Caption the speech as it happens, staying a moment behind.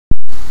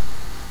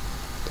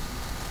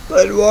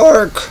Let's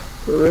work.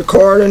 We're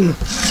recording.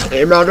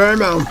 Email.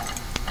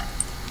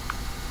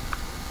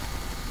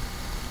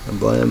 I'm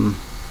blaming.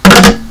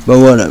 But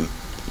whatever.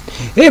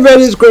 Hey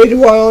everybody, it's Crazy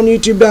Wild on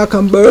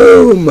YouTube.com.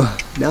 Boom!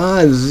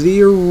 NOS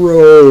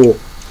Zero.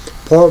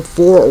 Part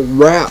 4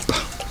 wrap.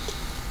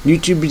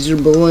 YouTube user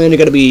blend. It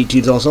gotta be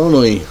 2 sauce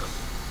only.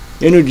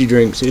 Energy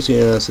drink,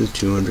 60 ounces,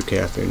 200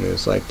 caffeine.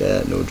 It's like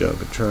that. No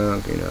junk or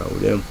trunk. You know,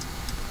 we do.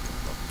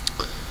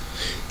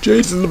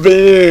 Jason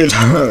Levine.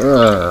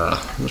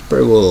 That's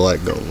pretty well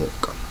like going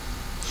look.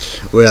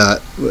 We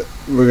got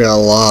a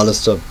lot of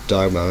stuff to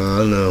talk about.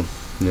 I know.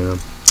 You know.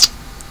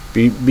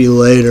 Be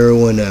later or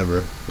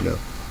whenever. You know.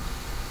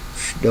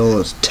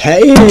 Stone's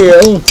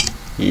tail.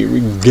 Here we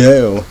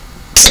go.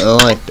 I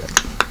like that.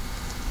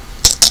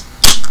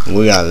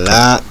 We got a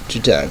lot to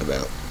talk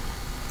about.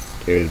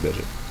 Here's the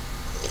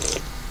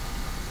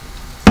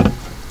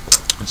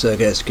so I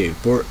guess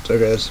skateboard, so I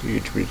guess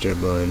YouTube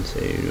blind,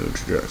 say you know what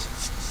you dress.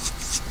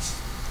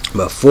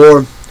 But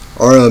 4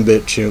 are on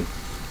bit shoot.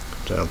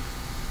 So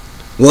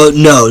well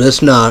no,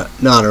 that's not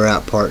a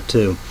wrap part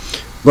 2.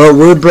 But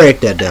we'll break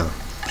that down.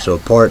 So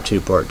part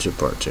 2.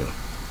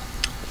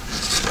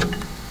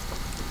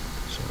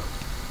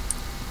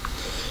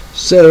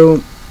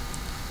 So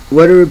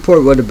what a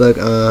report, what a bug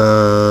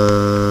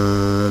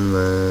on my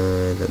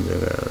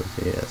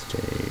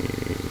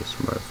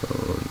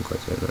smartphone. Of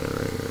course, I'm not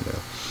right now.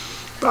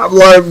 Stop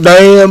life,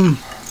 damn.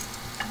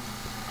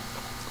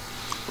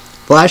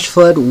 Flash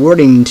flood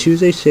warning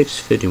Tuesday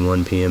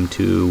 6:51 p.m.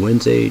 to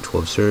Wednesday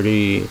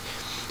 12:30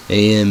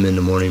 a.m. in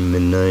the morning,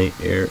 midnight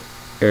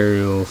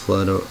aerial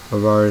flood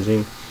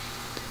arising.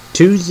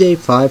 Tuesday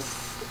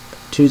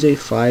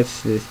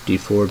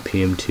 5:54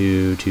 p.m.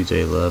 to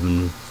Tuesday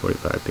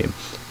 11:45 p.m.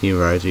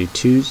 Arising.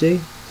 Tuesday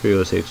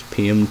 3:06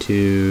 p.m.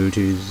 to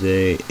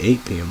Tuesday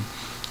 8 p.m.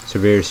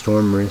 Severe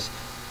storm risk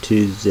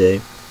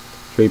Tuesday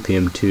 3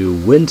 p.m. to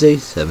Wednesday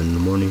 7 in the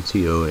morning.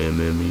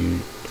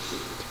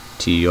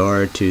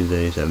 COMMUTR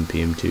Tuesday 7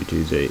 p.m. to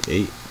Tuesday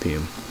 8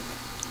 p.m.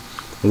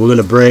 We're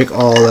gonna break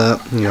all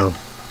that. You know,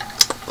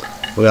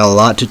 we got a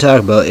lot to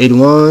talk about.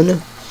 81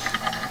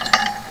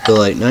 to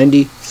like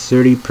 90,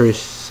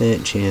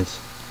 30% chance.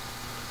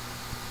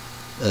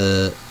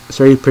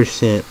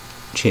 30%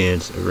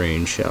 chance of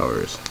rain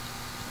showers.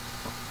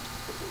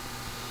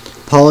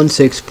 Pollen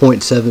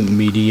 6.7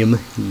 medium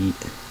heat.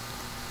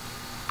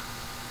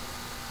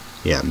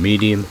 Yeah,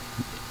 medium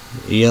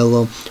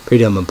yellow.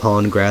 Predominant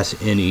pollen grass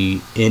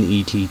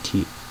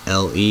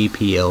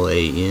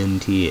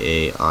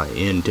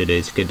NETTLEPLANTAIN.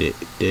 Today's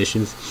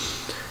conditions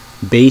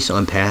based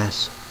on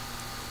past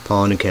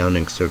pollen count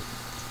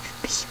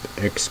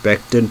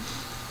expected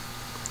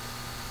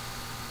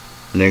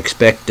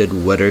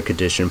weather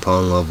condition.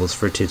 Pollen levels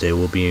for today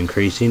will be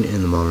increasing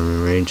in the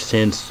moderate range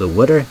since the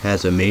weather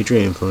has a major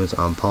influence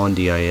on pollen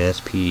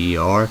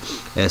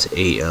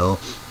DISPERSAL.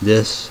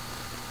 This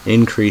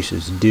increase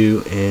is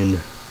due in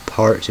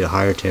part to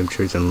higher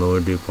temperatures and lower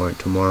dew point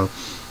tomorrow.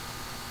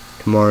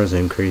 Tomorrow's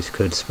increase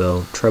could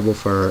spell trouble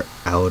for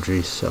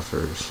algae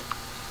sufferers.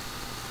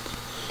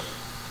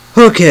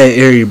 Okay,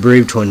 area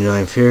brief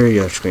 29 fair,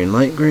 your screen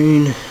light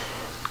green.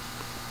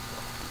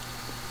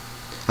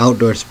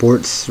 Outdoor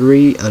sports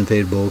 3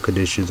 unfavorable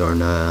conditions are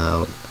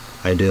not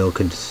ideal.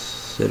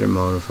 Consider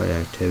modified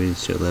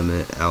activities to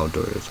limit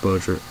outdoor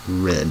exposure.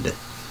 Red.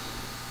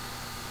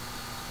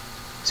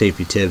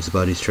 Safety tips: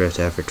 body stress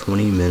after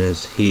 20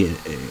 minutes, heat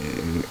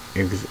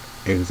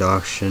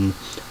exhaustion,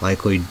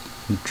 likely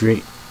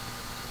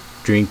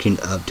drinking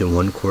up to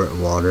 1 quart of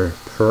water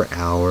per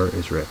hour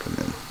is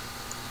recommended.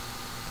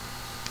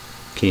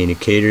 Key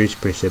indicators: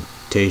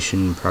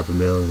 precipitation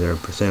probability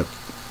 0%.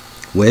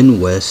 Wind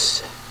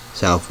west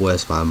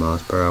southwest 5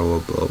 miles per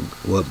hour.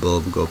 What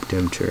bulb go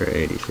temperature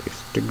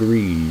 86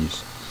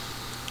 degrees.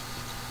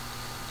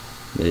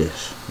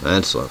 Yes,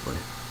 that's lovely.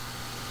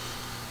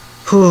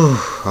 Whew.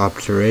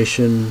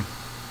 Observation: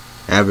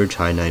 average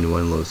high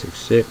 91, low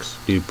 66,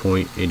 dew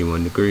point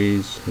 81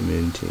 degrees,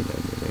 humidity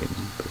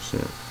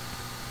 99%.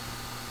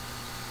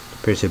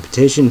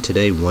 Precipitation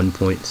today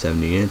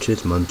 1.70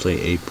 inches, monthly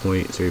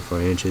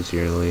 8.34 inches,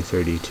 yearly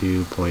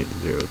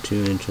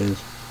 32.02 inches.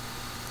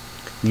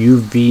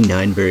 UV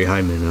 9 very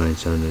high, minimalized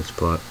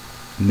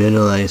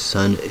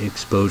sun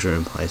exposure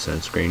implies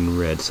sunscreen.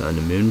 Red sun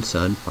and moon.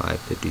 Sun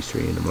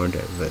 5:53 in the morning,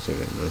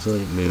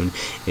 moon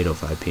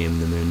 8:05 p.m.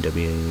 the moon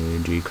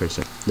WG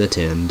crescent. The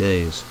 10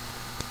 days.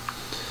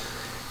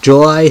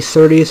 July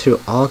 30th through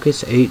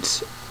August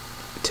 8th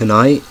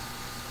tonight.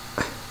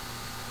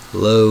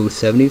 Low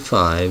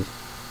 75.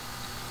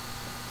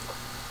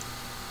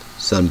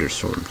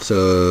 Thunderstorm.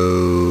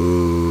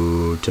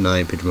 So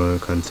tonight, picture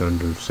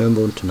thunderstorm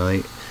symbol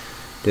tonight.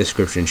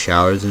 Description: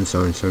 showers and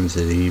thunderstorms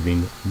this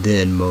evening,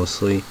 then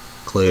mostly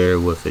clear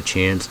with a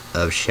chance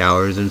of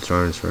showers and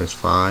thunderstorms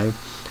 5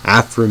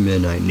 after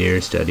midnight,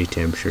 near steady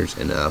temperatures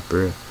and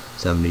upper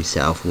 70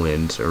 south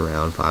winds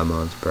around 5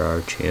 miles per hour,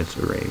 chance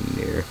of rain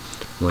near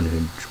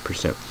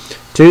 100%.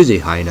 Tuesday,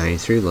 high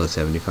 93, low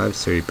 75,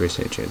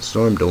 30% chance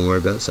storm. Don't worry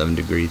about 7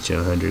 degrees to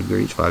 100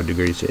 degrees, 5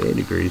 degrees to 8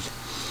 degrees.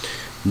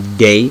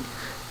 Day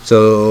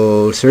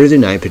So Thursday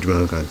night, pitch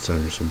mode on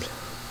thunderstorms.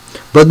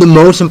 But the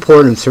most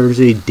important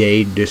Thursday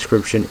day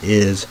description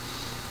is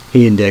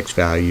heat index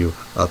value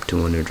up to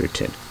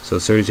 110. So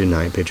Thursday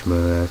night, pitch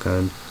mode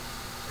icon,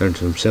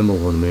 thunderstorm symbol,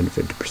 1 minute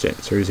 50%.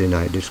 Thursday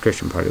night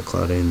description, partly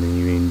cloudy in the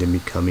evening, then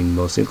becoming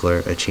mostly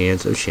clear. A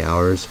chance of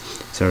showers,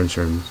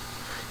 thunderstorms,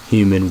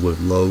 humid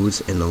with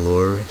lows in the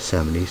lower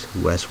 70s,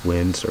 west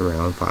winds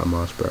around 5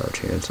 miles per hour,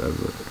 chance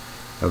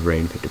of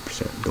rain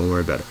 50%. Don't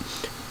worry about it.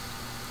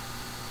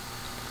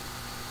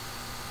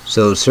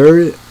 So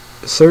Thursday.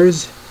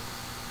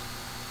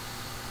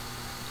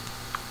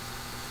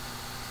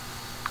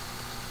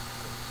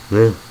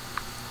 Yeah.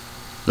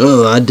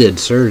 No, I did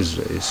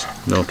Thursdays.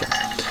 Okay.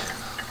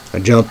 I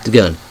jumped the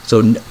gun.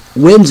 So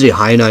Wednesday,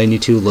 high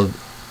 92,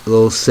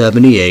 low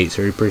 78,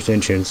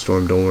 30% chance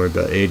storm. Don't worry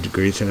about it. 80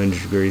 degrees,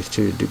 100 degrees,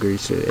 2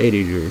 degrees to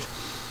 80 degrees.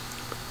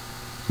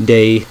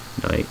 Day,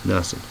 night,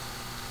 nothing.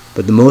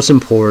 But the most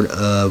important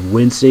of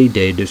Wednesday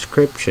day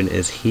description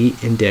is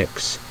heat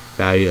index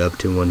value up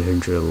to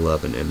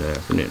 111 in the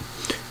afternoon.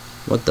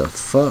 What the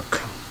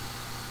fuck?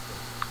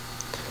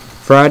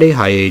 Friday,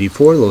 high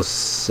 84, low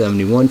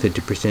 71,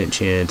 50%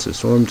 chance of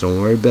storms.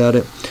 Don't worry about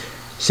it.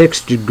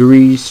 6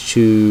 degrees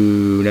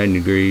to 9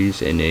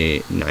 degrees and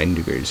 9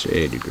 degrees to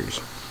 8 degrees.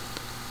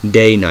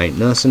 Day, night,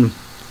 nothing.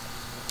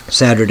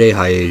 Saturday,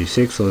 high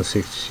 86, low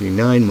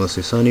 69,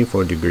 mostly sunny.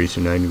 4 degrees to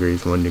 9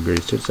 degrees, 1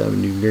 degrees to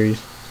 7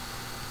 degrees.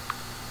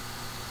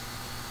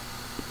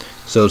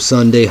 So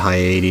Sunday, high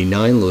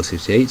 89, low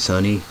 68,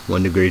 sunny.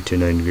 1 degree to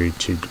 9 degrees,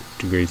 2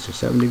 degrees to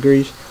 7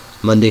 degrees.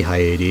 Monday, high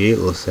 88,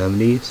 low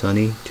 70,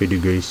 sunny, 2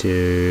 degrees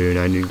to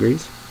 9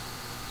 degrees.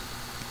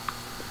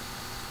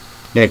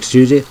 Next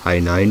Tuesday, high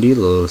 90,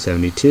 low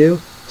 72,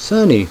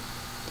 sunny,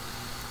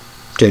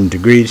 10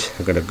 degrees.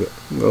 I gotta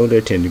go there,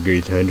 10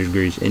 degrees to 100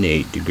 degrees, and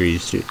 8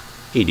 degrees to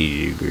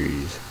 80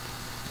 degrees.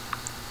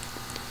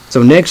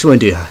 So next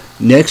Wednesday,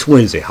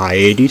 high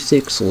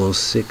 86, low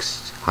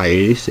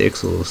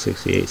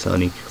 68,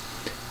 sunny,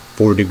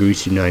 4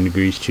 degrees to 9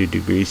 degrees, 2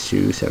 degrees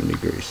to 7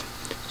 degrees.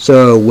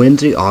 So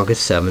Wednesday,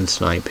 August 7th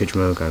night, pitch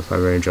mode, kind of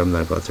fire range up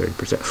about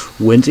 30%.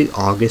 Wednesday,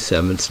 August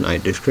 7th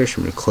night,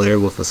 description, clear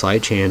with a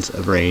slight chance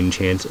of rain,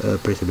 chance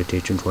of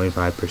precipitation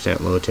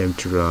 25%, low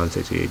temperature around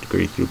 68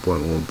 degrees, dew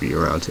point will be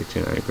around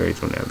 69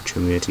 degrees, on average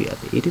humidity at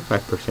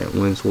 85%,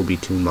 winds will be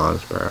 2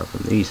 miles per hour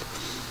from the east.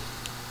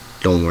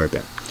 Don't worry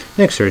about it.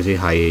 Next Thursday,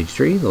 high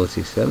 83, low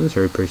 67,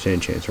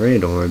 30% chance of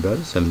rain, don't worry about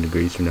it, 7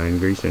 degrees to 9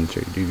 degrees, and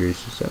 30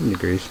 degrees to 7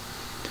 degrees.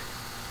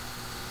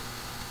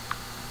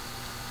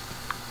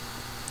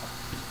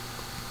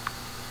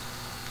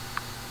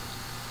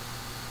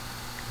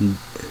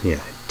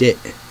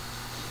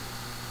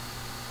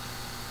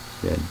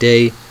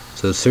 Day.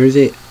 So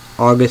Thursday,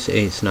 August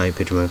 8th night,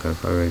 pitch mode,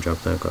 fire range up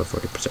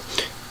 40%.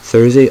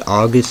 Thursday,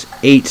 August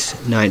 8th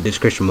night,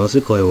 description, mostly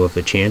clear with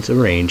a chance of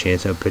rain,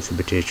 chance of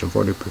precipitation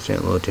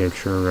 40%, low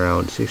temperature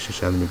around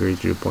 67 degrees,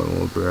 dew point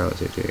will be around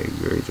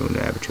 68 degrees, on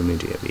average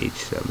humidity of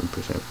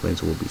 87%,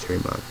 winds will be 3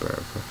 miles per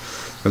hour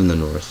from the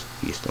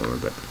northeast. Don't worry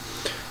about it.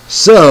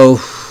 So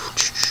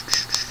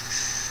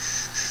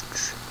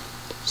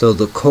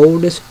the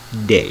coldest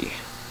day.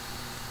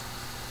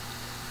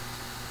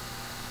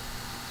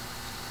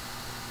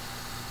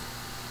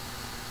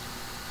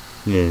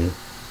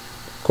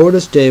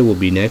 Coldest day will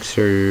be next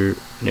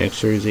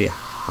Thursday,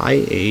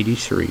 high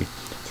 83,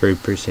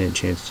 30%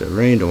 chance of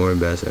rain. Don't worry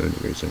about 7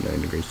 degrees and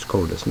 9 degrees. The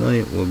coldest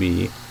night will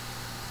be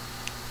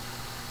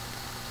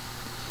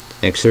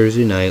next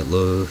Thursday night,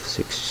 low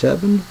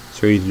 67,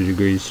 3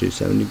 degrees to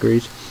 7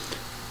 degrees.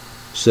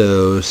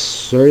 So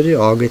Thursday,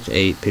 August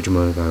 8th, pitch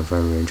mode,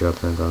 fire range up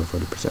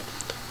 40%.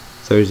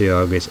 Thursday,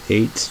 August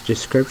 8th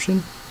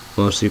description,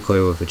 mostly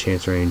clear with a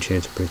chance of rain,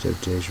 chance of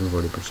precipitation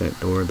 40%.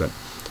 Don't worry about it.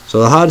 So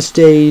the hottest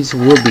days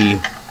will be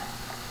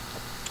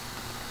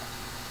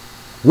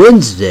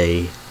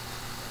Wednesday,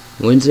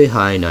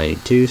 high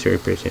 92,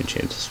 30%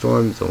 chance of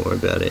storms. Don't worry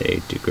about it,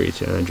 8 degrees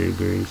to 100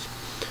 degrees.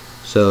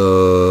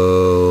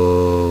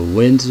 So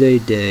Wednesday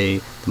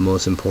day, the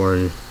most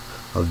important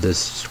of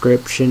this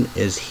description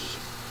is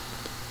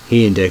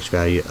heat index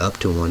value up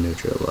to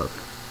 111.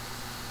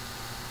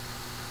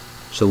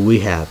 So we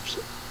have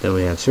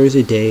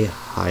Thursday day,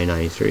 high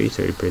 93,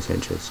 30%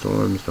 chance of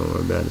storms. Don't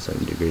worry about it,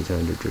 7 degrees,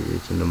 100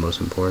 degrees. And the most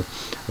important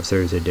of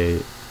Thursday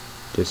day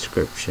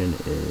description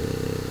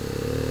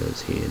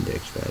is heat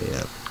index value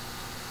up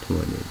to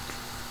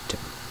 110.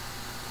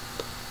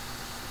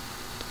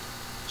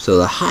 So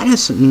the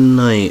hottest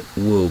night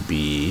will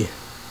be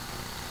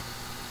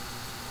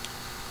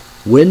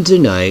Wednesday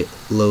night,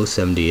 low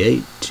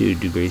 78, 2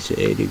 degrees to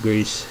 8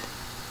 degrees.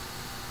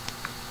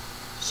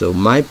 So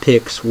my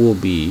picks will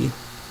be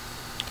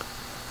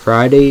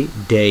Friday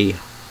day,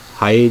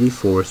 high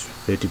 84,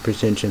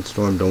 50% chance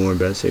storm. Don't worry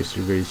about it, 6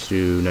 degrees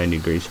to 9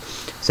 degrees.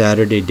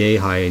 Saturday day,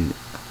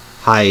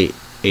 high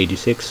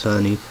 86,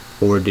 sunny,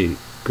 4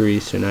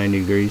 degrees to 9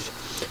 degrees.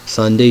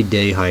 Sunday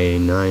day, high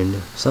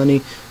 89,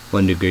 sunny,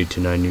 1 degree to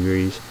 9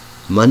 degrees.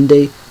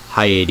 Monday,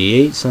 high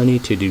 88, sunny,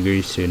 2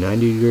 degrees to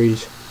 90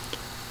 degrees.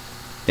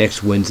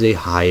 Next Wednesday,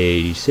 high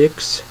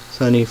 86,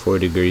 sunny, 4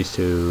 degrees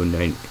to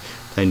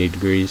 90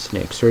 degrees.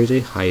 Next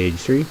Thursday, high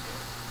 83.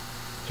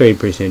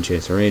 30%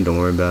 chance of rain, don't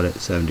worry about it,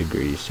 7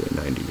 degrees to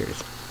 9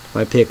 degrees.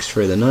 My picks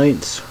for the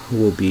nights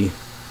will be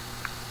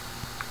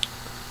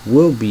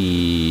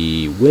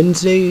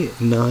Wednesday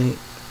night,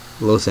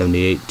 low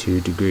 78,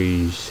 2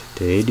 degrees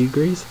to 8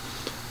 degrees.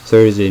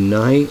 Thursday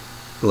night,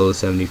 low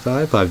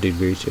 75, 5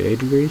 degrees to 8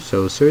 degrees.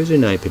 So Thursday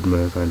night, pitch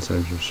modified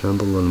sunshine,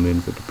 little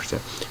moon 50%.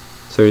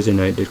 Thursday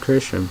night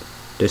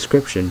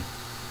description.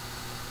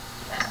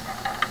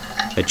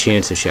 A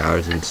chance of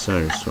showers and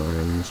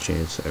thunderstorms,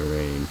 chance of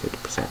rain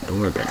 50%.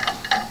 Don't worry about it.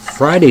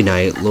 Friday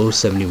night, low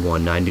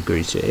 71, 9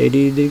 degrees to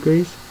 80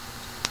 degrees.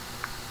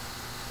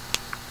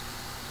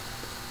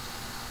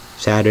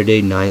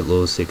 Saturday night,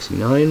 low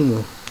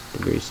 69,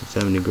 degrees to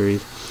 7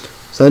 degrees.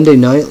 Sunday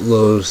night,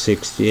 low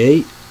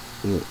 68,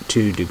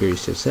 2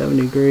 degrees to 7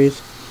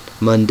 degrees.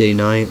 Monday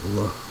night,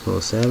 low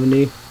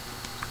 70.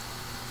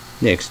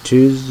 Next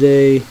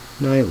Tuesday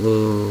night,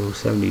 low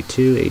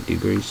 72, 8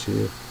 degrees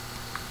to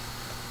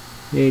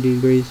 80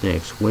 degrees.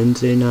 Next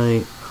Wednesday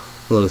night,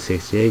 low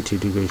 68, 2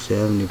 degrees to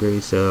 7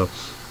 degrees. So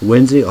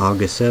Wednesday,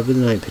 August 7th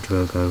night, pitch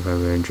modified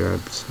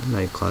raindrops,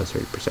 night clouds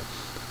 30%.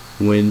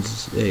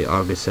 Wednesday,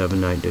 August 7th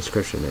night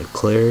description.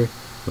 Clear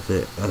with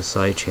a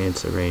slight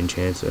chance of rain,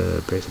 chance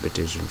of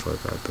precipitation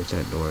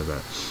 45%. Don't worry about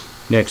it.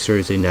 Next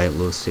Thursday night,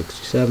 low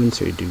 67,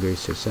 3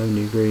 degrees to 7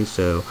 degrees.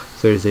 So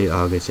Thursday,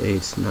 August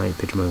 8th night,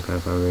 pitch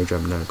modified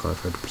raindrop, night clouds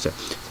 40%.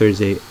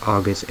 Thursday,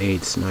 August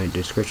 8th night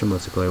description,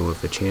 mostly clear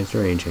with a chance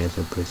of rain, chance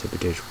of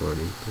precipitation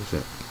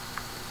 40%.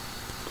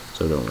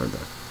 So don't worry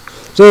about it.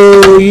 So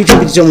YouTube,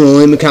 can someone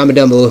leave me a comment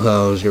down below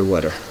how's your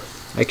weather.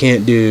 I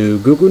can't do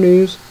Google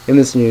News,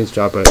 MS News,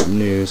 Drop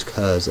News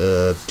because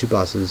of two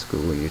bosses,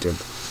 Google and YouTube.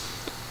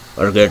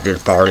 Let's get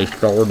this party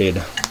started.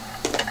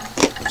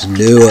 Let's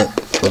do it.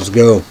 Let's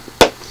go.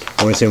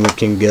 I want to say we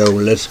can go.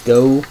 Let's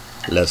go.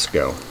 Let's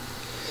go.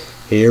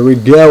 Here we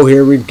go.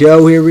 Here we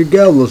go. Here we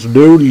go. Let's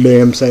do the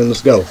damn thing.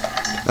 Let's go.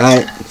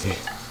 Alright.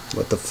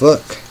 What the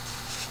fuck?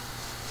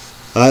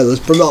 Alright,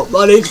 let's promote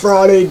Monday,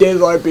 Friday,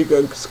 Daylight Peak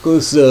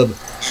exclusive.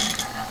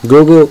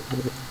 Google,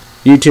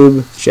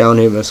 YouTube, Sharon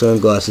hate my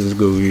sunglasses,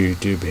 Google,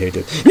 YouTube, hate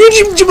it.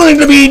 YouTube,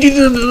 gonna be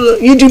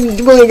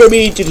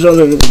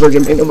YouTube,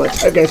 version, ain't no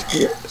much. I guess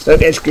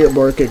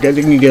skateboard kick. I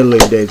think you get a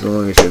late days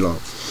long as shit long.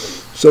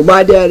 So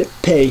my dad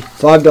pay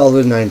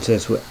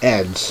 $5.09 with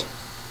ads.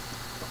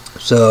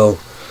 So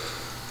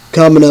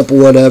coming up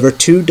whatever,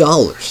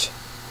 $2.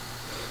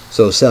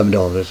 So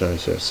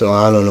 $7.09. So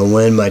I don't know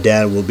when my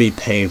dad will be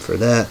paying for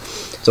that.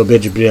 So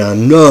bitch,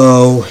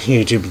 no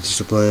YouTube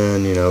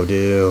discipline,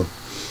 do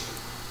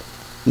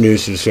new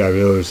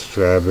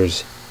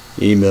subscribers,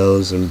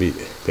 emails, and be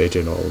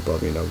patient all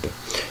above,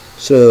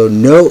 So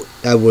no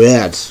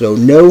ads. So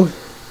no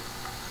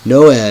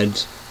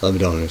ads.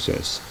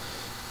 $11.09.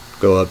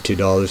 Go up $2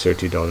 or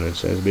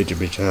 $2.09. Bitch,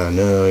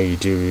 no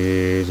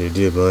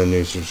YouTube,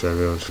 new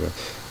subscribers,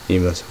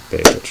 emails, pay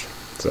attention.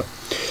 So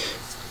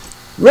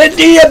read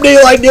the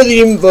update like this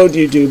info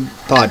YouTube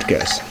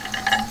podcast.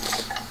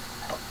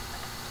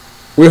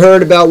 We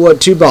heard about what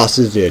two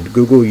bosses did.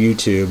 Google,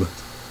 YouTube.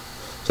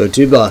 So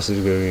two bosses,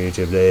 Google,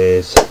 YouTube.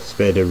 They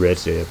sped a red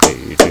state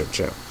update YouTube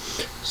channel.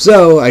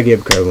 So I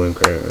give credit when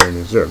credit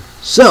is deserved.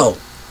 So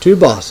two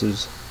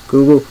bosses,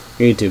 Google,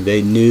 YouTube.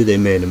 They knew they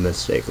made a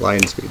mistake.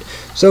 Lion speed.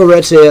 So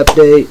red state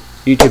update.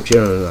 YouTube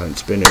channel not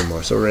spin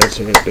anymore. So red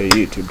state update.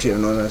 YouTube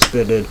channel not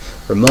spin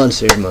for months,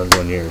 6 months,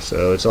 1 year.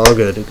 So it's all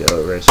good to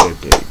go. Red state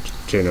update.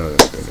 Channel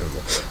not spin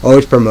anymore.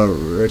 Always promote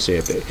red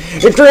state update.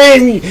 It's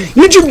great.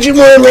 YouTube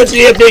channel red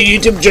state update.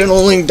 YouTube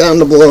channel link down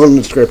below in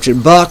the description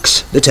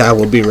box. The tab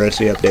will be red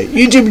state update.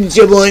 YouTube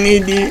channel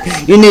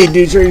you need to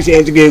do 3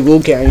 cents to Google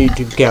account,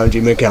 YouTube account,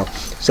 Gmail account.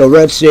 So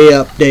red state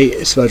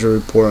update special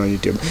report on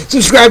YouTube.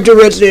 Subscribe to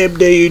red state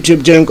update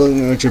YouTube channel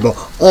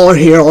on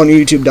here on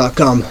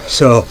YouTube.com.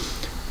 So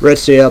red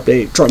state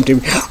update Trump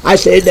TV. I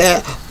said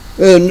that.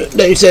 And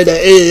they said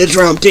that it's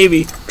Trump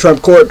TV,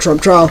 Trump court,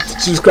 Trump trial.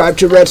 Subscribe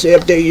to Red State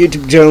Update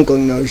YouTube channel, click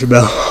the notification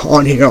bell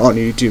on here on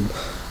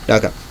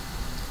YouTube.com.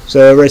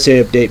 So Red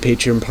State Update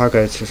Patreon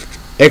podcast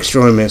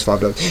extra minutes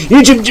 $5.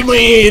 YouTube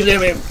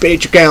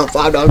page account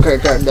 $5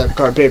 credit card, debit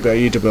card,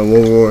 PayPal, YouTube, and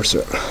World War.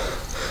 So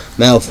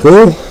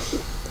mouthful.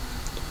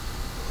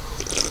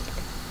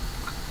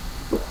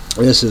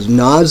 This is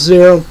NOS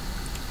Zero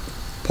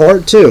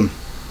Part 2.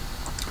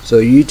 So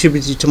YouTube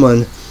is each one.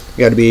 You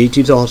got to be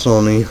 18 sauce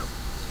only.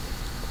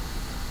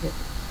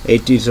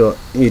 18 so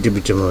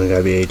YouTube channel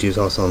gotta be 18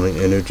 sauce only.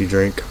 Energy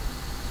drink,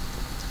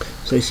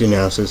 16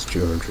 ounces,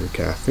 200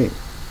 caffeine.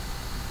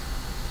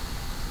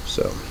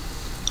 So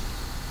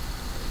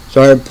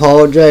I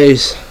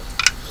apologize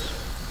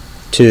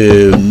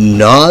to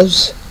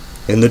NOS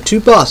and the two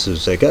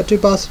bosses. They got two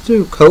bosses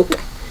too. Coke.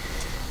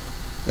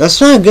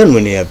 That's not good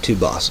when you have two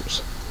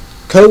bosses.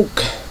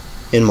 Coke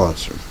and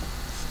Monster.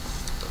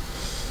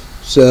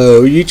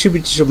 So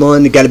YouTube channel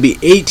they gotta be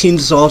 18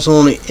 sauce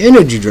only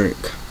energy drink.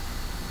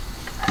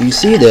 You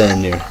see that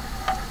in there.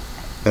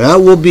 And that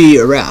will be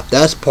a wrap.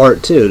 That's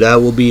part 2. That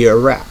will be a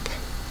wrap.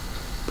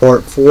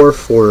 Part 4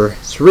 for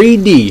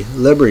 3D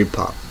Liberty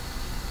Pop.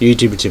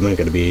 YouTube is going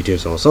to be 18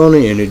 sauce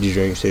only. Energy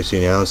drink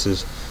 16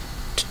 ounces.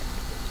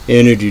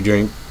 Energy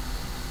drink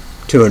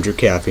 200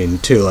 caffeine.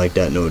 2 like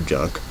that, no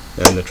junk.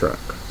 And the truck.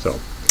 So,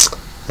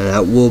 and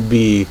that will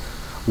be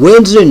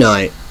Wednesday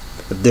night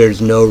if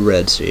there's no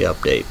Red Sea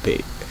update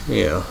page.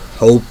 You know,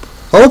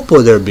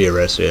 hopefully there'll be a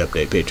Red Sea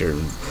update page.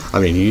 I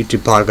mean,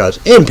 YouTube podcasts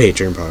and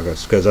Patreon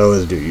podcasts, because I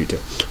always do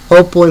YouTube.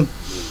 Hopefully,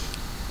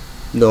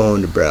 no hold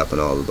your breath and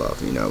all the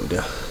above, you know.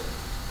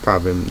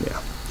 Probably, yeah.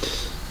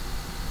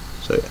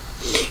 So, yeah.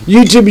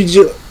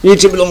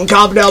 YouTube, don't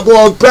comment down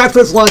below.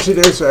 Breakfast, lunch,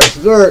 and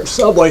dessert.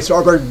 Subway,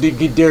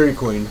 Starbucks, Dairy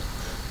Queen.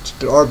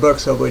 Starbucks,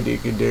 Subway,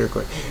 Dairy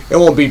Queen. It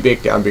won't be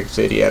Big Town, Big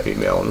City,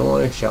 Effingham,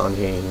 Illinois. Sean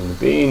Hayden,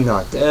 Bean,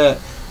 not that.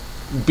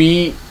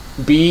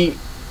 B-E-A-N.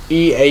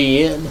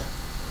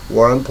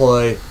 Warren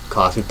Play,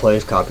 coffee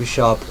place, coffee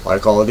shop,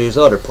 like all of these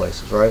other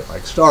places, right?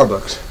 Like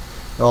Starbucks,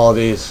 and all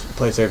these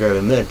places I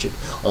gotta mention.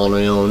 On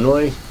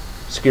Illinois,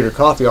 Skeeter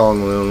Coffee,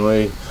 on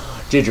Illinois,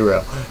 Ginger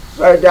Ale.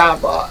 Say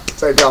that all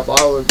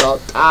the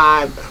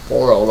time.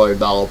 For Illinois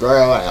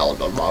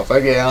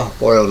Brew, yeah.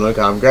 For Illinois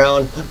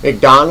Campground,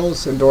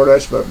 McDonald's and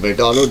DoorDash, but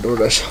McDonald's,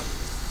 DoorDash.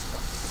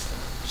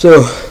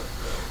 So,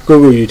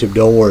 Google YouTube,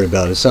 don't worry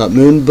about it. It's not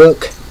Moon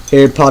Book,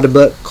 Harry Potter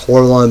book,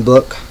 Coraline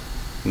book,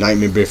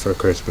 Nightmare Before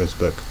Christmas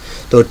book.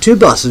 So 2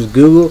 bosses,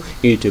 Google,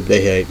 YouTube,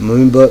 they hate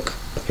Moon Book,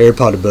 Harry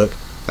Potter book,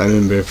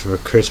 Nightmare Before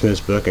Christmas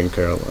book, and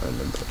Caroline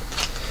book.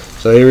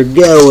 So here we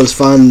go, let's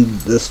find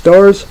the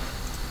stars.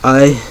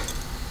 I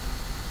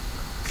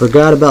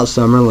forgot about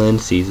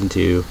Summerland Season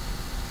 2.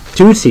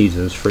 2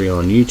 seasons free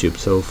on YouTube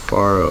so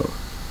far. Oh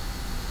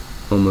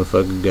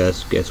motherfucker,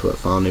 guess what,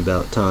 finally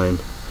about time.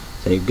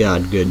 Thank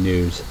God, good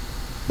news.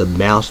 The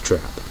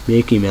Mousetrap,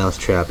 Mickey Mouse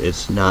Trap,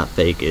 it's not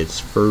fake, it's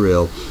for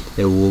real.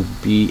 It will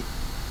be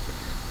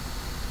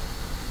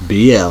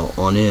out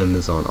on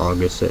Amazon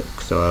August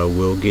 6th, so I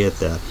will get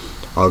that.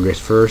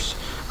 August 1st,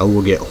 I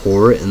will get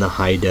Horror in the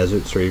High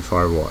Desert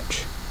 35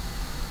 Watch.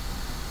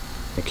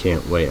 I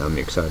can't wait, I'm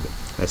excited.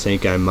 I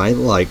think I might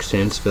like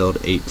Sandsfield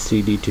 8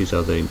 CD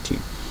 2018.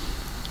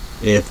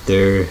 If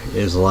there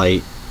is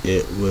light,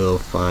 it will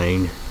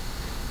find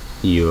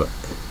you,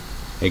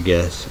 I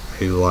guess,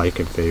 a like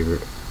and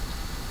favorite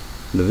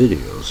the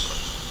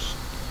videos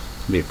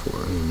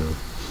before, you know.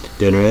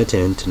 Dinner at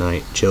 10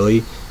 tonight,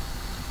 chili,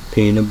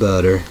 peanut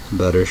butter,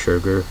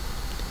 sugar,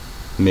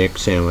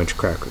 mixed sandwich,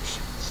 crackers.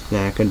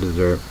 Snack and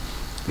dessert.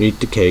 Eat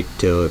the cake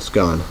till it's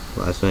gone.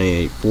 Last night I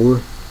ate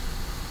 4.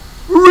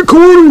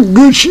 Recording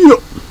good shit.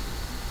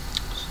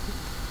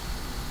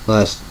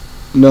 Last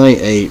night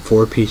I ate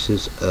 4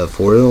 pieces of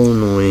Fort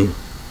Illinois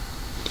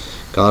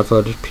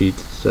Godfather's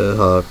Pizza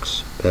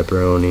Hucks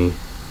pepperoni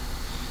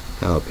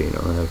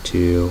jalapeno. I have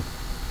two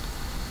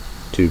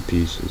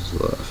pieces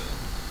left.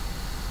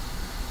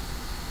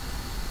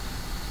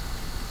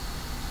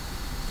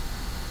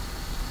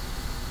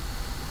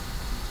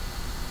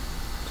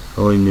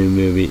 Only new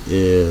movie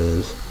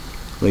is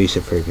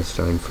Lisa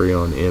Frankenstein, free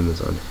on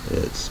Amazon.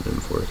 It's in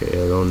 4K.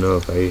 I don't know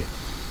if I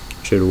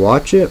should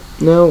watch it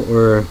now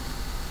or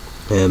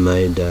am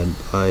I dead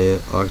by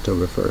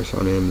October 1st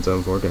on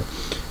Amazon 4K.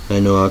 I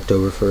know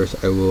October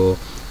 1st I will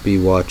be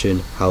watching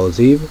Halloween's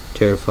Eve,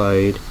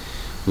 Terrified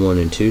 1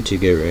 and 2 to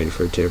get ready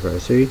for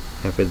Terrified 3.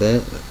 After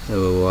that, I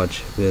will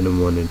watch Venom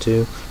 1 and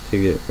 2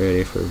 to get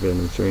ready for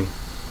Venom 3.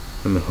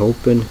 I'm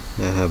hoping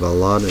I have a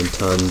lot and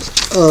tons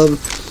of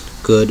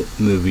good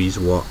movies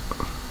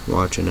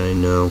watching. I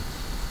know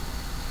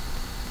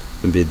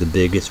it'll be the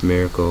biggest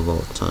miracle of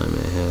all time.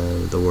 I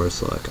have the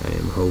worst luck. I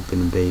am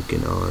hoping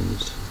Bacon on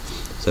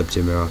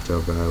September,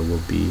 October I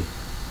will be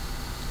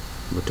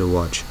able to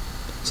watch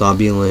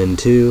Zombieland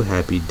 2,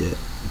 Happy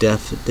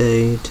Death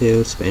Day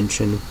 2,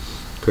 Suspension,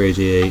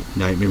 Crazy 8,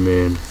 Nightmare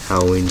Man,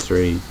 Halloween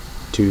 3,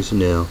 Tooth and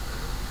Nail,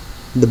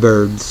 The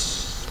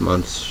Birds,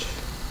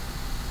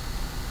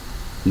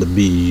 the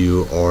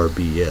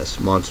BURBS,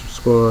 Monster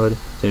Squad,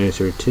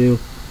 Sinister 2.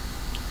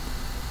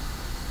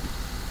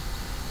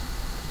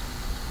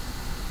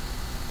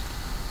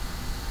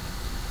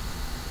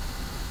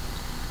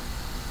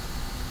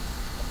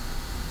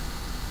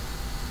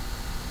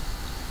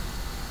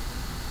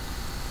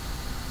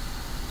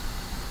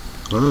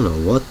 I don't know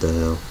what the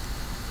hell.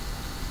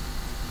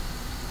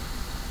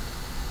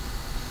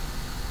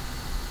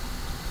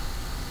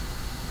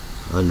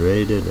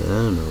 Unrated, I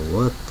don't know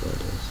what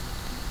that is.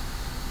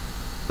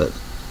 But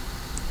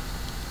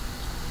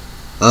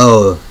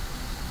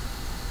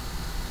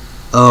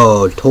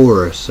oh,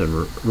 Taurus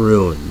and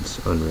Ruins,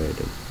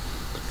 unrated.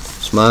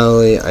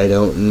 Smiley, I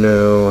don't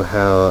know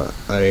how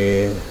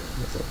I'm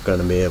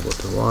gonna be able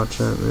to watch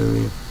that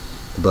movie.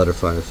 The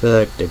Butterfly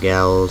Effect, The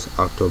Gallows,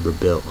 October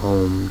Built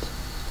Homes.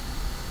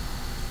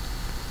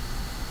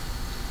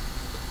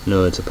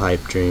 No, it's a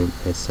pipe dream,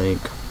 I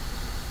think.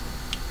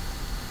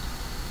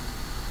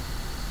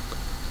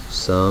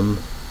 Some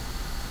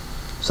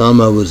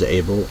I was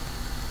able.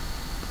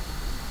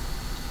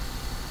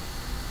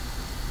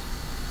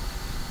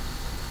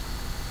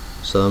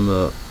 Some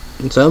I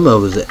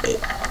was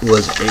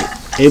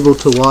able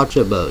to watch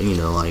it, but you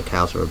know, like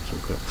House of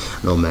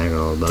no matter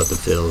all about the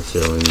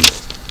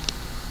feelings.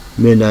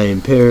 Midnight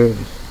in Paris.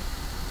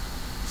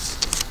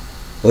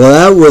 Well,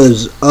 that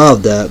was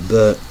of that,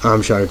 but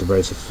I'm shocked to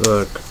brace the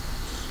fuck.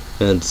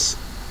 That's,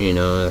 you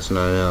know, that's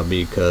not out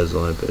because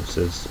Olympics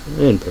is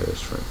in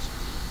Paris, France.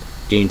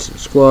 Gangster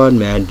Squad,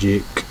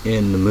 Magic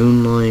in the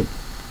Moonlight,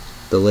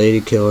 The Lady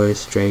Killer,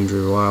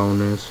 Stranger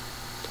Wildness,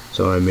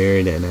 So I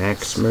Married an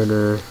Axe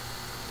Murderer,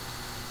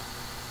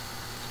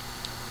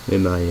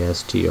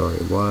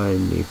 M-I-S-T-R-E-Y,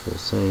 Needful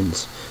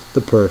Saints,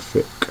 The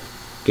Perfect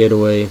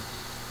Getaway,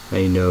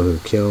 I Know Who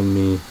Killed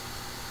Me,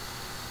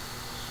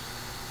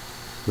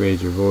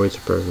 Raise Your Voice,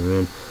 The Perfect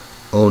Man,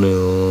 Only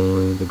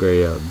Lonely, The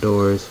Great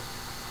Outdoors,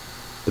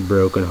 The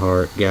Broken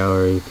Heart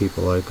Gallery,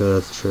 People Like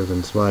Us, Trip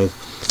and Spice,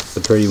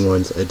 The Pretty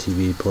Ones, A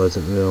TV,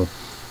 Pleasantville,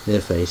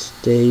 If I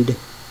Stayed,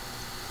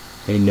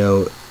 I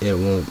Know It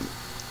Won't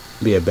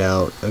Be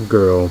About a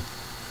Girl,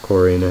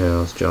 Corey in the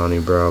House, Johnny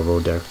Bravo,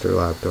 Dexter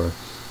Lapdor.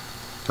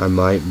 I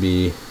might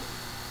be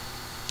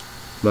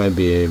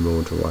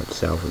able to watch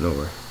South of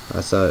Nowhere.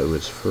 I thought it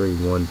was free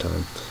one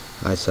time.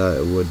 I thought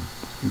it would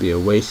be a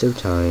waste of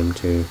time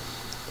to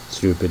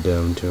stupid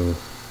dumb to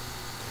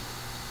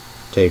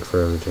take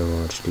forever to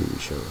watch TV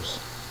shows.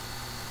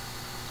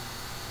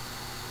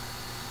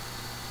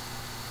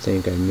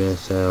 Think I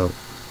missed out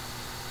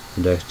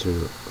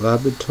Dexter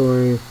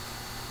Laboratory.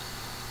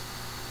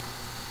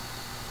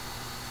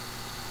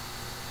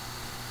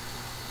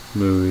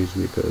 Movies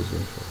because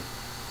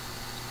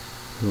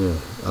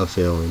of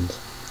feelings.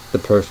 The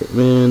Perfect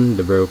Man,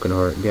 The Broken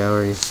Heart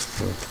Gallery.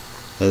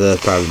 And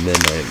that's probably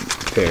Midnight in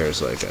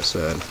Paris, like I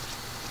said.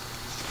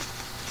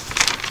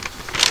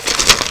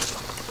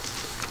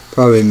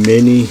 Probably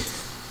many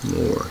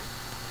more.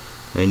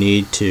 I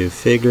need to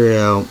figure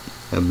out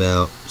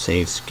about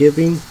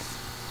Thanksgiving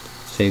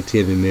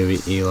movie,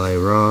 Eli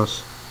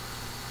Ross.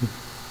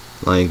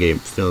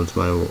 Lionsgate Films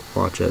might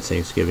watch that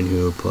Thanksgiving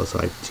Hulu plus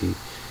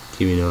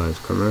TV Noise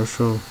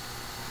commercial.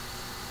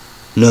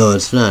 No,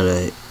 it's not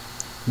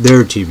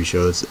their TV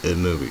show. It's a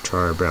movie.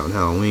 Charlie Brown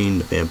Halloween,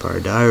 The Vampire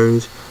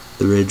Diaries,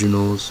 The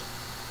Originals,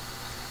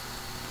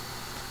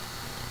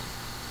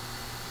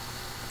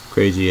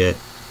 Crazy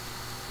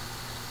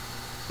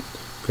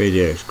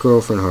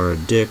Ex-Girlfriend, Heart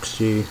of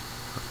Dixie.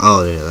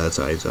 Oh yeah, that's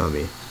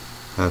iZombie.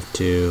 Have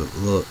to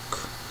look.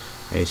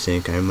 I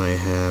think I might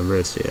have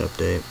birthday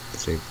update.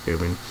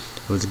 Thanksgiving.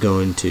 I was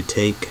going to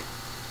take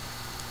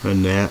a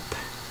nap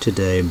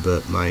today,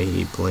 but my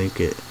heat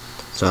blanket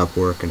stopped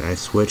working. I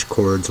switched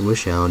cords with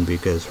Shawn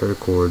because her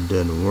cord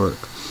didn't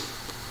work.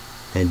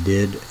 It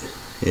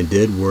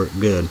did work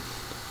good.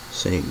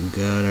 Thank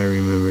God I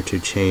remembered to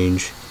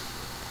change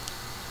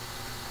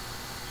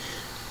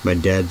my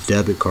dad's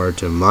debit card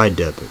to my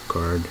debit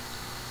card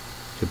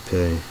to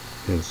pay.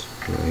 Because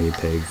he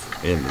paid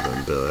for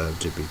Amazon bill. I have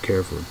to be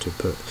careful to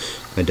put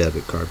my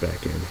debit card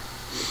back in.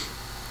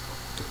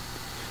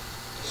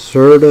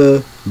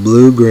 Serta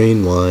Blue,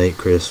 Green, White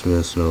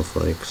Christmas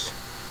Snowflakes.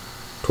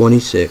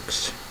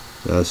 26.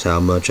 That's how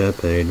much I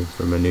paid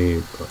for my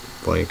new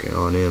blanket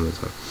on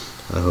Amazon.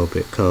 I hope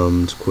it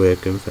comes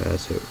quick and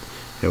fast.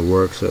 It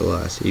works at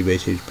last. eBay,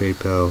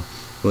 PayPal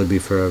would be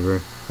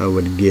forever. I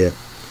would get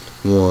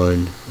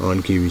one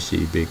on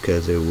QVC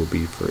because it will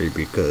be free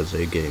because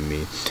they gave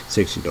me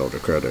 $60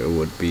 credit. It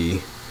would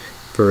be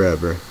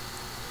forever.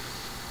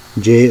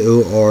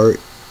 JORGESOLER,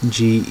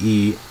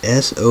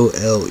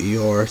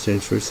 San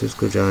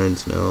Francisco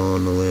Giants now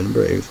on the land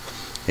Braves.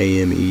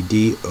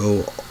 AMEDOROSARIO,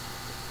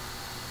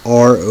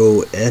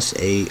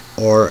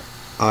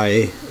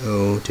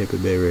 Tampa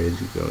Bay Rays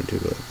going to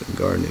Cleveland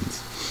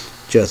Guardians.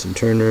 Justin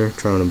Turner,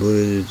 Toronto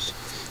Blues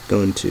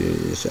going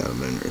to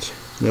Salamanders.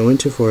 And I went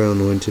to 4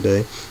 Illinois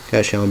today.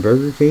 Cash out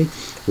Burger King,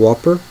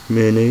 Whopper,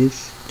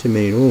 mayonnaise,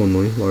 tomato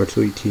only, large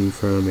sweet tea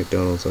from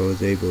McDonald's. I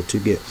was able to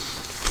get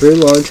 3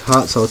 large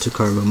hot salted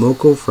caramel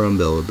mocha from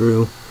Bella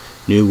Brew.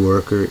 New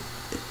worker,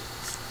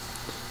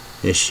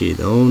 is she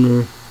the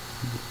owner?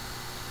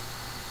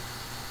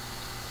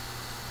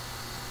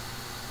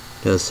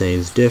 Does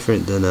things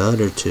different than the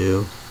other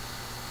 2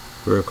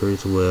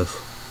 workers with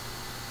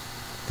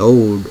the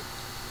old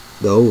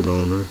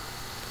owner.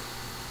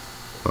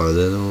 Are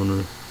they the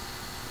owner?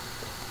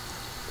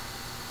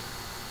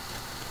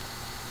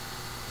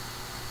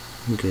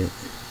 Get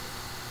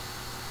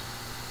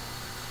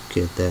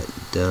that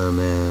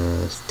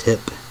dumbass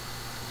tip.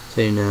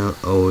 Say now,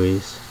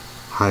 always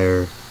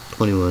hire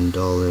 $21.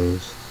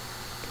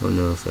 Don't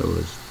know if that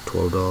was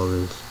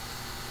 $12.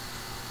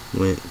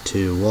 Went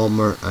to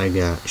Walmart. I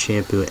got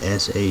shampoo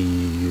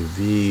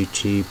SAUV,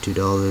 cheap,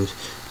 $2.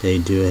 They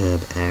do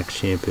have Axe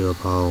shampoo,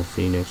 Apollo,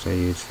 Phoenix. I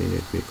use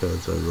Phoenix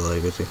because of the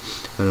legacy.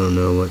 I don't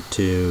know what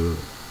to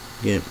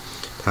get.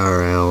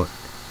 Power out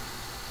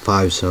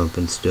 5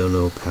 something, still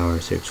no power,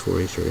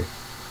 643.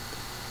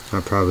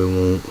 I probably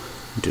won't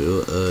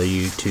do a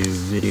YouTube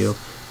video.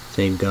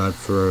 Thank God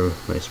for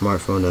my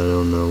smartphone. I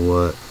don't know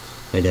what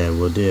my dad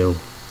will do.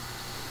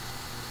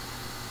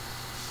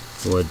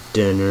 What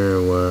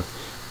dinner, what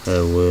I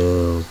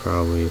will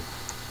probably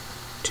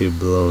 2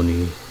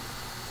 bologna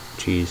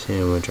cheese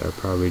sandwich. I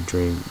probably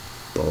drink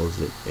balls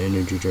of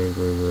energy drink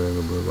or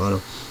regular blue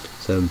bottle.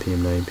 7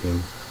 p.m., 9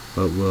 p.m.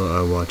 What will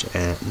I watch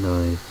at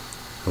 9?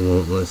 I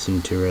won't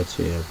listen to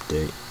recipe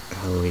update.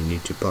 Halloween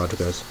YouTube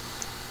podcast.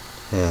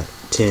 At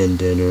 10,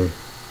 dinner.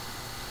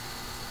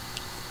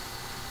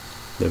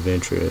 The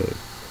Venture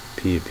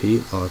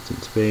PvP, Lost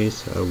in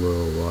Space. I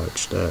will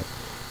watch that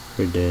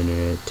for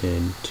dinner at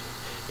 10 to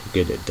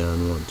get it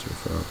done once and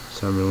for all.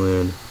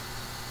 Summerland.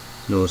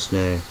 No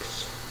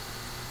snacks.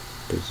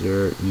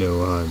 Dessert.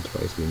 No hot and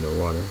spicy. No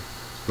water.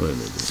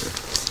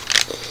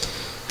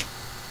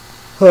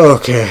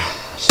 Okay,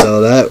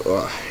 so that,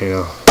 you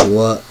know,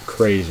 what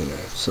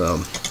craziness.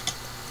 So,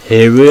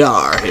 here we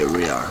are.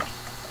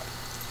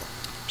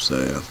 So,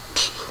 yeah.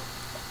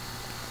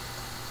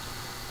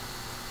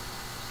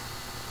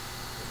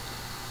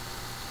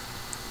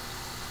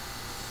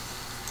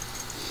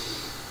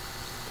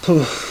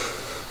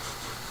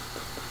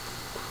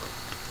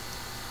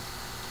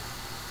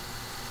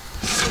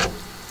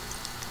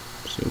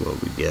 See what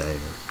we got here.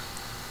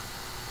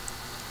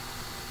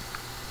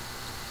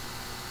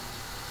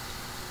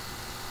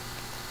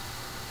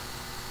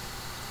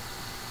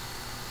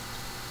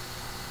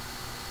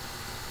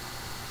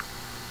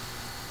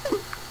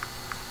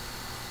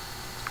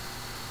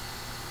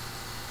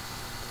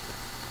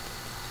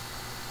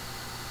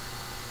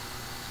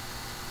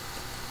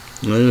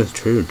 Well, it's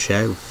true.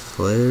 Chad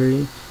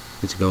Flaherty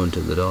is going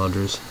to the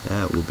Dodgers.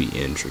 That will be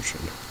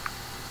interesting.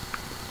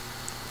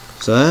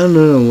 So I don't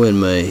know when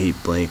my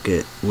heat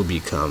blanket will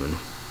be coming.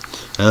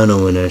 I don't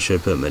know when I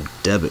should put my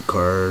debit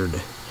card,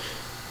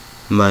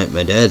 my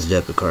dad's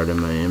debit card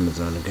in my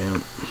Amazon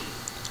account.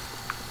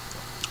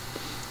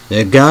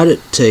 They got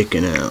it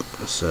taken out,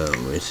 so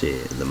we see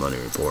the money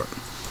report.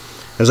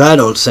 Because I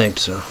don't think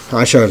so.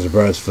 I charged the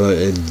price, but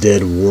it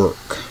did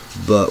work.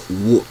 But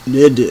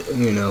it did,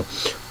 you know.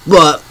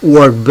 But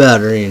work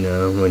better, you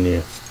know, when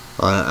you're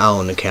out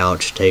on the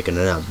couch taking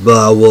a nap. But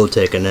I will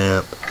take a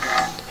nap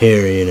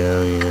here, you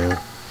know.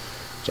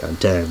 John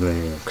Tag,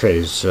 man,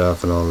 crazy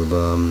stuff and all the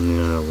bum, you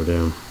know, we're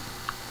doing.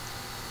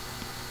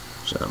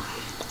 So,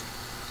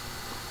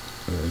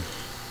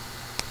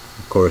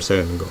 of course,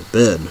 they're gonna go to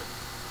bed.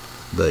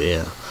 But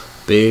yeah,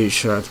 beach,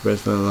 shots,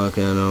 breastfeeding,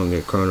 lockdown, don't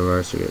get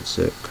coronavirus or get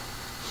sick.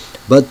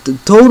 But the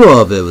total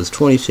of it was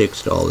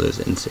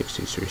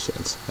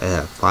 $26.63. I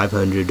have $500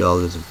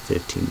 and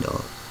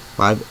 $15.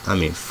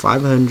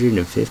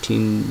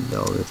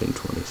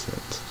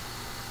 $515.20.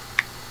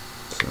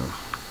 So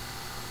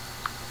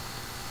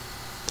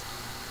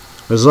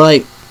it was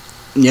like,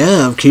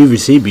 yeah, if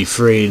QVC be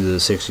free to the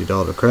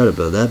 $60 credit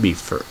bill, that'd be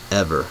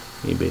forever.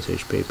 eBay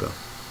PayPal.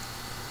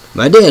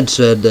 My dad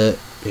said that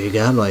he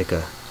got like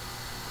a,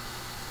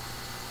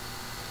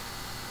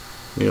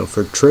 you know,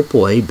 for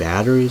AAA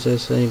batteries, I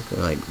think,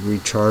 like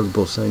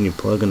rechargeable thing you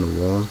plug in the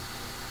wall.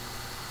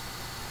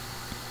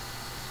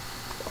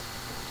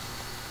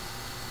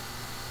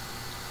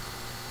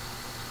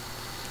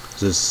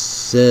 This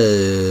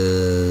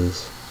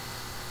says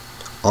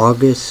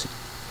August,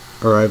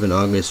 arriving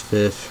August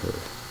 5th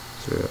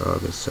or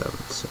August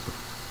 7th. So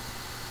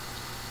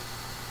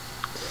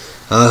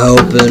I'm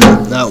hoping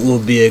that will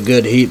be a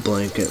good heat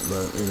blanket,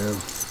 but you know.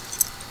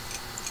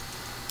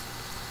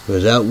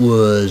 Because that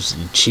was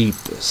the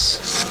cheapest.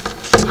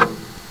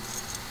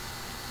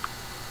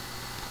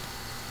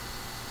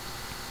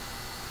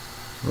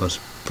 Let's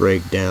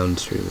break down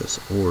through this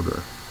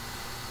order.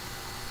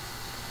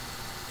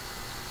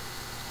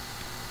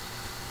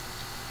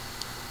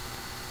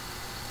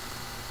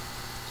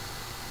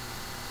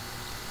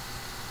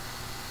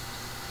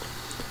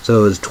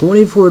 So it's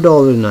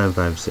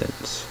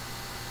 $24.95.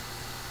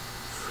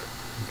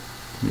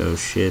 No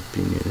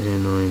shipping and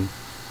handling.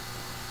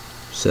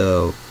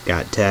 So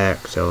got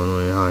tax,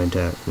 Illinois high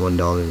tax,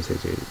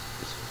 $1.68.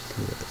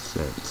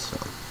 So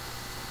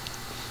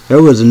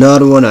there was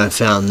another one I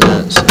found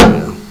that, so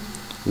yeah,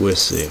 we'll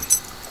see.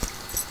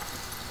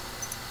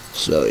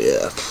 So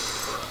yeah,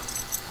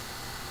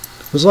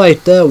 it's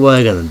like that. What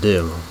I gonna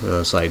do? You know,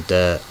 it's like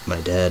that.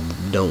 My dad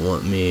don't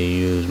want me to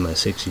use my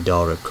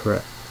 $60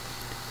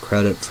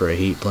 credit for a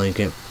heat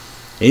blanket.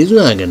 He's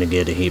not gonna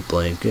get a heat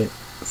blanket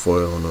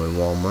for Illinois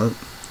Walmart.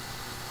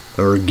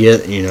 Or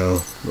get, you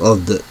know,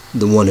 of the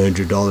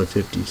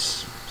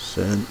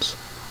 $100.50.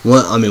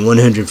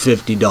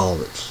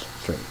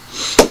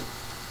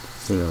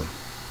 $150. You know,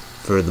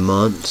 for the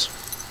months.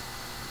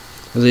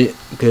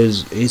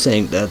 Because he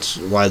think that's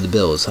why the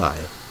bill is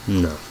high.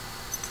 No.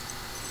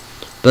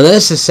 But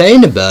that's the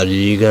saying about it.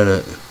 You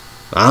gotta,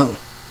 I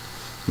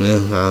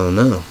don't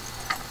know.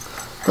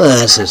 Well,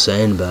 that's the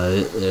saying about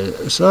it.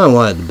 It's not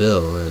why the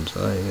bill. It's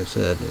like I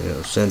said, you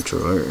know,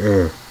 central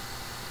or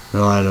a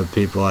lot of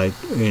people, like,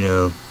 you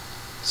know,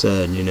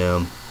 said, you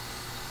know,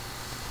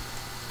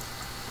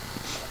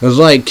 it was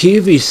like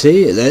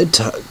QVC, they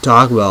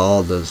talk about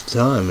all this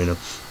time, you know,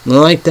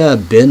 like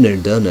that, been there,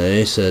 done that.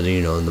 They said, you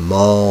know, in the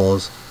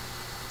malls,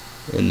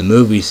 in the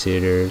movie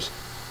theaters,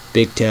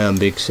 big town,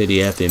 big city,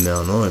 FM,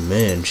 Illinois,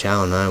 man,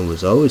 Channel 9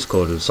 was always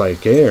cold. It's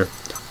like air,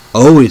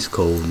 always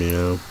cold, you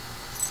know.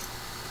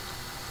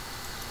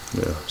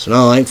 Yeah, it's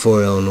not like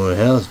 4 Illinois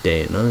House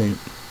day at night.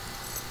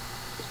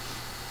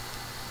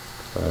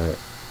 I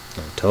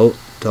told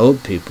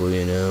people,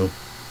 you know.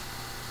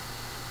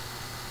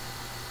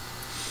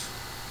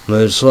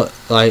 But it's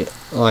like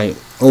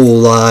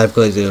old life,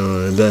 cause you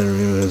know, in the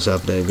bedroom and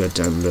stuff. That good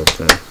time,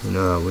 you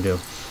know how we do.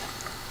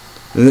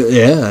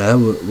 Yeah,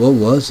 what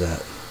was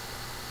that?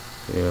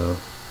 You know.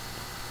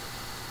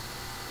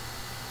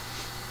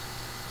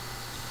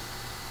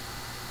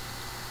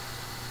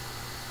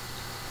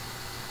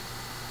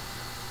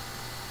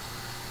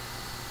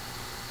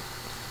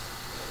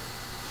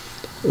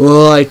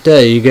 Well, like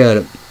that, you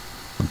gotta,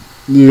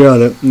 you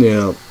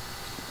know,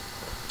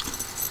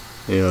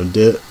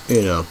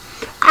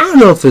 I don't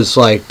know if it's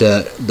like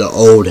the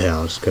old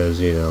house, cause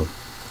you know,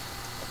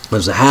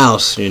 there's a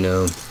house, you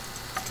know,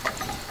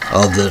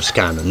 of this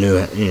kind of new,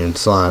 you know,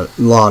 it's a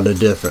lot of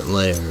different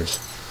layers,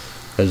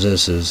 cause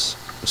this is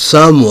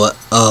somewhat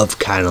of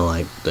kind of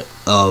like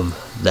of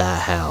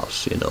that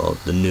house, you know,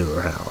 the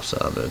newer house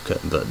of it,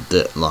 but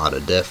a lot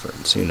of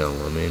difference, you know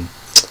what I mean.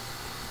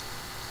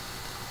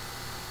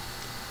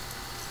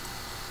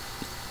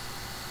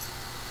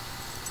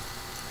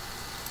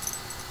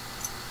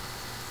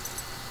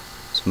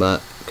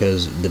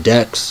 Because the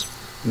deck's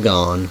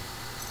gone,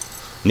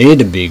 need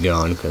to be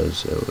gone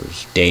because it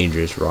was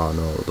dangerous, raw, and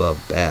all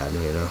above bad,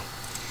 you know.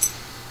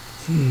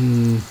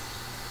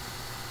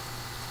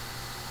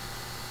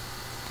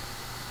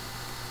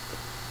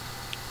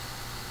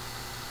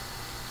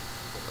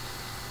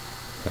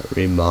 That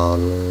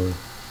remodel,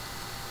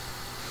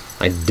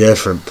 like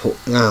different.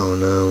 I don't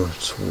know.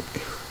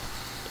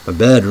 My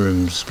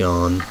bedroom's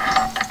gone.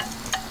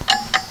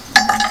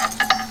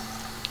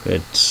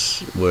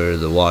 It's where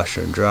the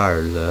washer and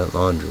dryer is at,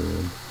 laundry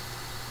room.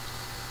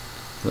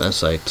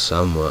 That's like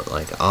somewhat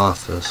like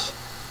office.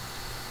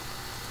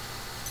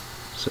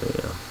 So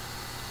yeah.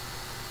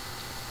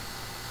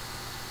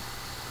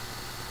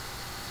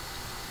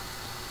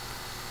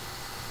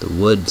 The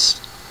wood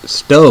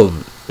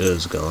stove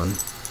is gone.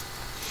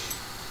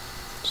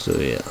 So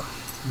yeah.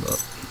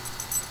 But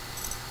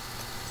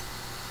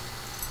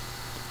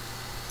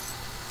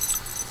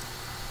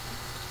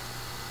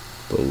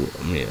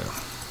yeah.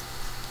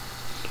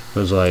 It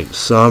was like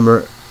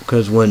summer,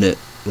 because when it's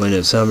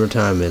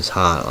summertime, it's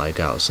hot, like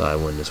outside.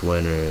 When it's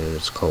winter,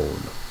 it's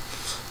cold.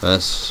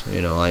 That's,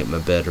 you know, like my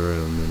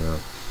bedroom, you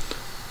know.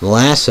 The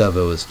last of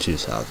it was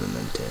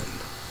 2010.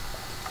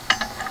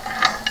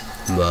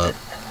 But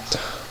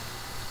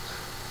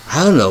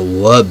I don't know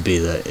what be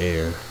the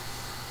air.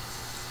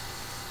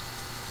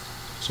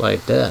 It's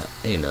like that,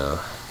 you know.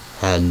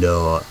 Had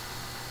no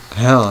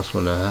house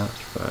when the house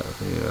fire,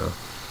 you know.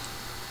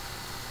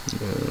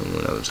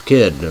 When I was a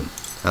kid,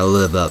 I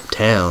live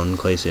uptown,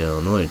 Clay,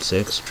 Illinois,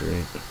 6th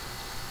Street.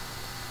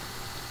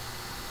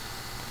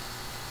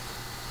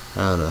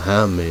 I don't know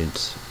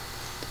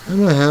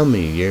how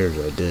many years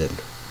I did.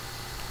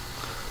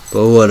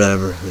 But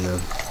whatever, you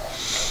know.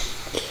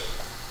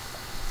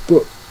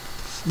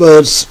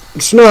 But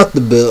it's not the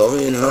bill,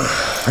 you know.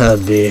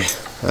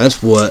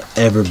 That's what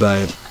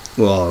everybody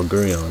will all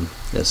agree on.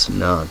 It's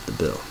not the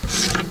bill.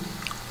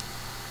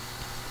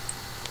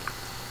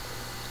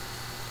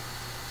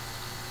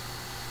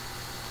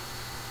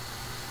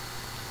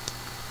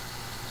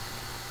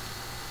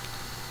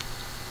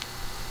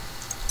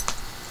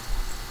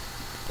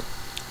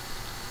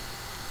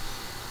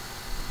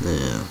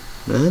 Yeah,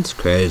 that's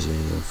crazy. You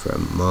know,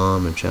 from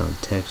mom and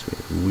child text me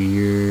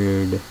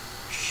weird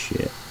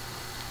shit.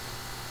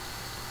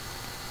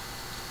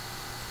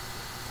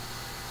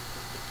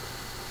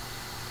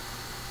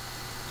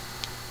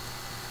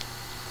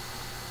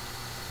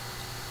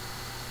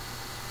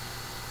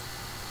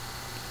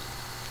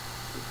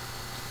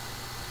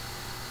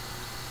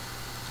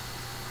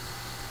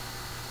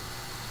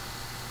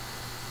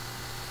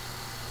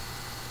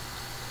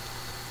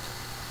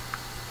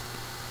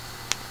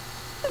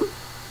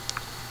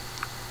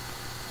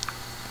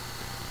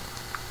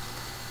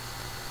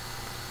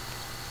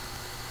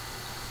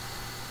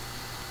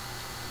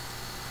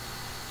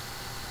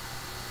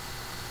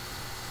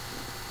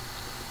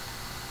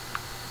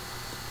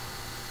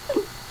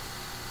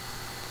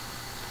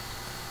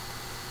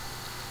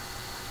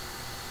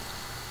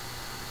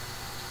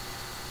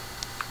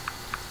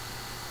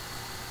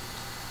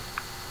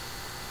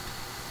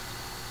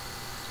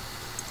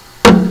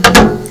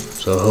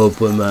 So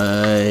hoping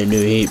my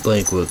new heat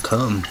blanket would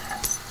come.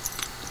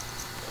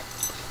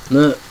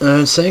 No,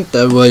 I think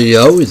that's what you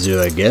always do,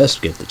 I guess,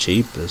 get the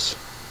cheapest.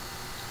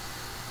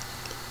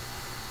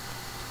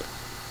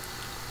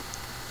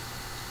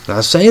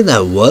 I say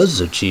that was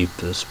the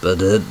cheapest,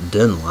 but it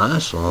didn't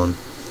last long.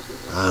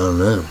 I don't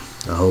know.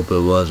 I hope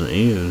it wasn't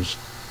used.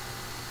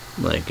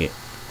 Like even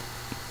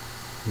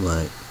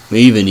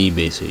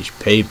eBay says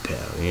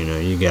PayPal, you know,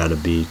 you gotta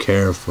be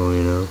careful,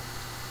 you know.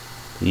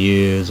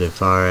 Use a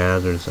fire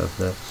hazard and stuff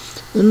like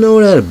that. And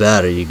no doubt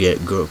about it, you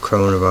get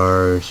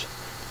coronavirus,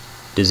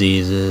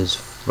 diseases,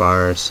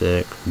 fire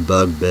sick,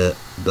 bug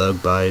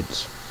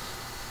bites.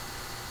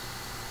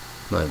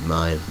 Like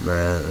mice,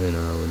 rat, you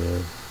know,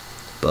 whatever.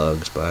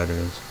 Bug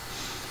spiders.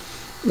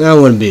 That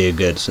wouldn't be a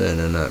good sign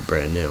and not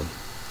brand new.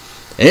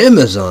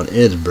 Amazon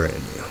is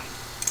brand new.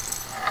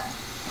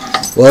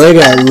 Well, they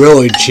got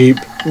really cheap,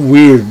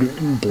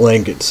 weird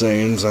blanket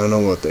sayings. I know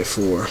what they're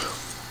for.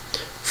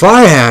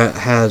 Fire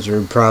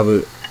hazard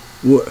probably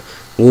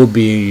will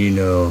be, you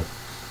know,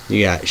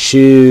 you got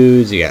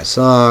shoes, you got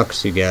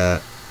socks, you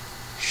got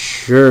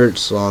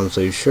shirts, long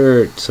sleeve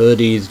shirts,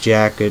 hoodies,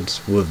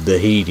 jackets with the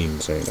heating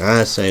thing.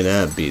 I say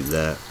that'd be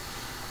that.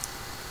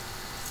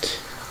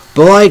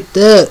 But like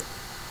that'd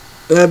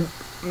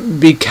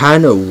be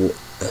kind of,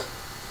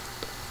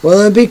 well,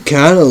 that'd be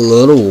kind of a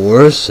little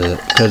worth it,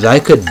 because I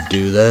could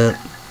do that,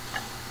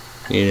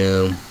 you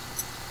know.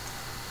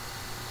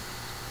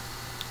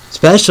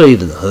 Especially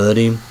the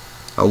hoodie.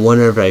 I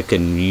wonder if I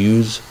can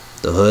use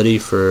the hoodie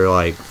for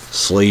like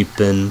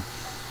sleeping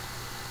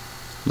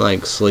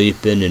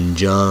and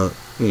junk,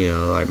 you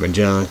know, like my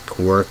junk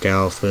work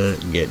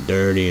outfit, get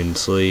dirty and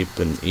sleep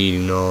and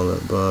eating all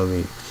that above,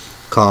 eat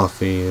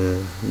coffee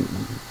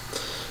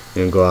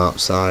and go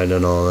outside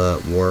and all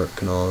that,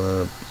 work and all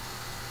that.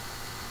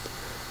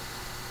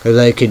 Cause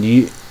I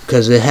could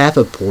cause they have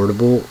a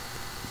portable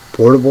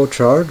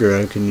charger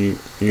I can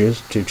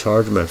use to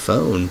charge my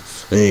phone.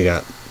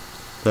 And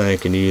I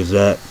can use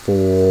that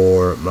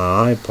for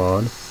my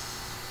iPod.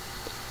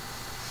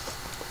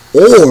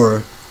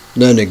 Or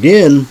then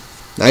again,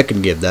 I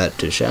could give that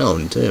to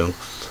Shawn too.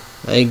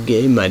 I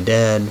gave my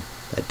dad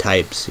a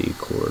Type-C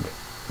cord.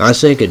 I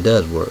think it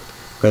does work,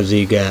 because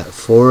he got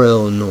 4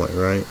 Illinois,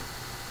 right?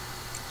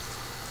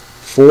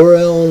 4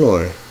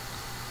 Illinois.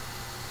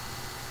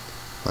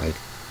 Like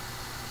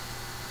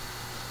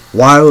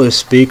wireless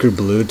speaker,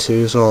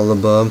 Bluetooth, all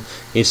above.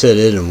 He said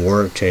it didn't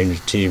work, change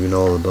the TV and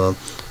all above.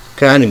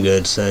 Kind of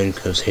good thing,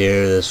 because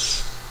here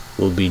this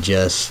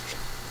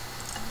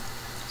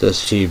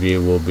TV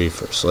will be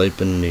for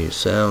sleeping, needs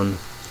sound.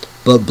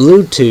 But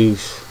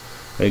Bluetooth,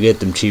 I get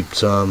them cheap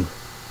some.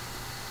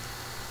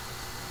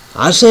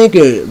 I think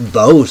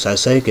both. I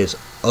think it's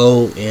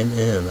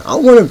ONN. I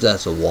wonder if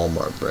that's a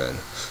Walmart brand.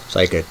 It's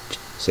like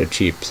it's a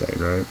cheap thing,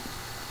 right?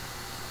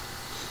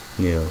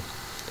 You know,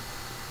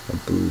 a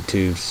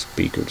Bluetooth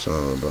speaker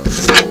song about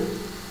it.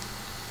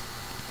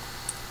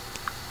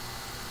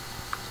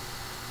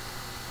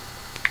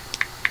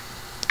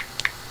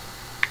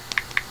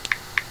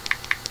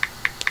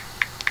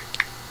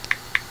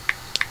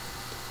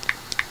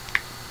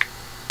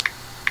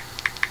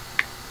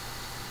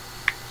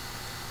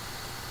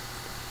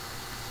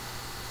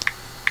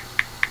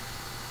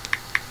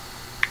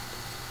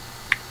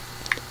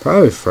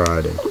 Probably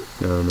Friday.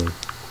 I don't know.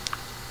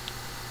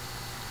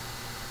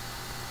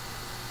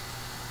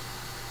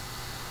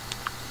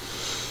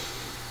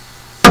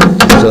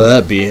 So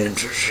that'd be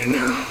interesting.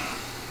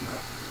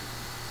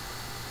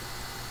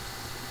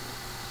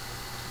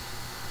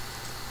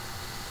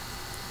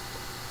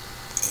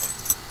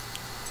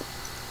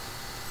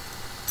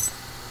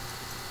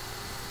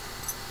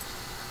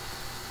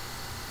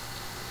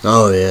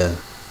 Oh yeah.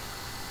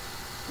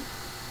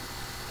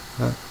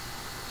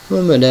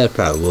 Well, my dad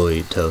probably will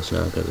eat toast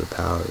now because the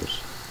power is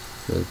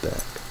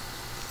back.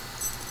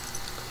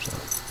 So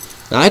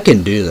I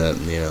can do that,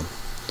 you know.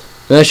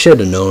 I should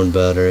have known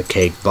better.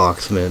 Cake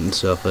box mint and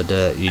stuff like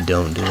that. You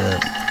don't do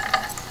that.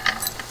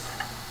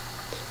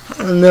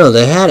 I don't know.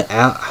 They had.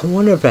 I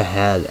wonder if I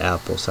had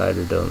apple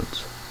cider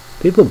donuts.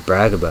 People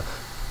brag about it.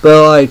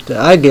 But like,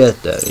 I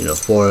get that. You know,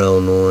 4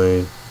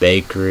 Illinois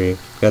bakery.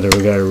 We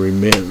gotta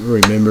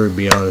remember.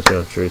 Be honest.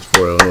 I'm sure it's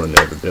 4 Illinois.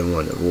 Never been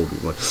one. There will be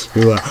one.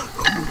 You're like,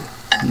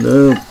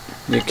 no,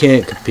 you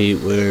can't compete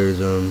with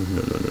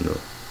no.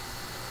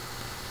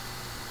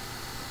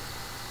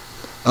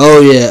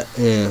 Oh yeah,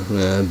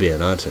 that'd be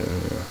an answer.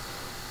 Yeah.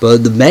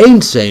 But the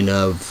main thing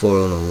of 4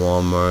 Illinois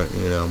Walmart,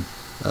 you know,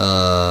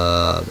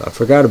 I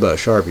forgot about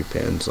Sharpie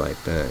pens like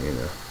that, you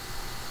know.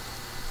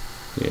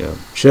 You know,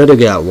 should have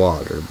got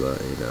water,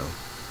 but you know,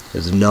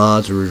 it's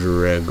NOS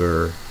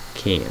regular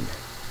can.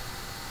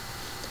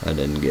 I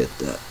didn't get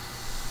that.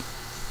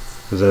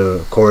 Cause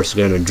of course,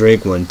 gonna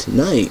drink one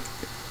tonight.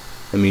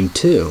 I mean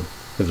 2.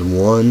 There's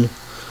 1.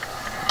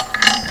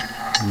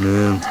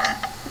 Yeah.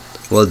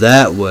 Well,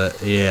 that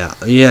was yeah.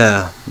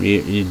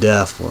 You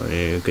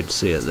definitely you could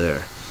see it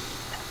there.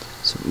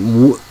 So,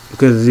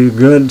 because you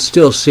could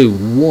still see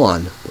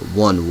 1, but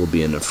 1 will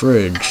be in the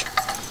fridge.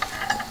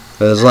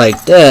 Cause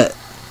like that,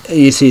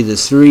 you see the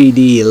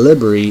 3D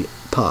Liberty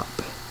pop.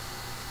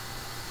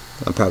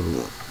 I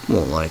probably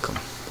won't like them.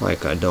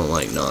 Like I don't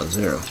like NOS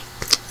Zero.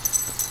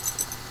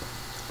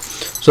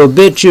 So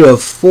bet you a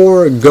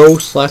 4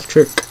 Ghost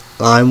Electric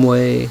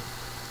Limeway.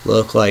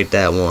 Look like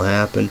that won't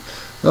happen.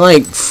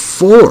 Like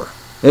 4.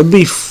 It'd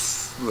be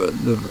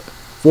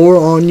 4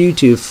 on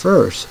YouTube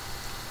first.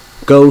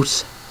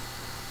 Ghost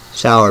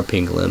Sour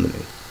Pink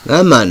Lemonade.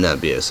 That might not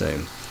be a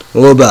thing.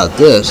 What about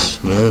this?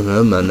 Well,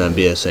 that might not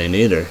be a thing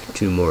either.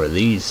 2 more of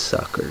these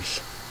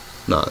suckers.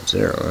 NOS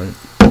Zero, right?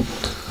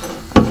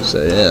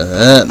 So yeah,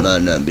 that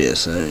might not be a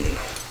thing.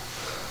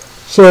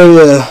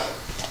 So yeah.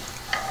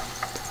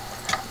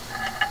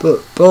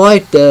 But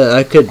like that,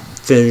 I could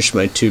finish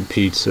my 2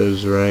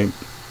 pizzas, right?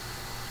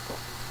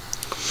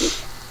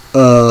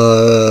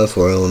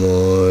 For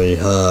Illinois,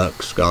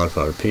 Huck's,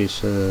 Godfather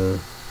Pizza,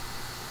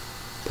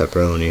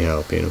 pepperoni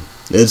jalapeno.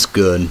 It's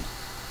good.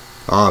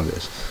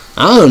 Obvious.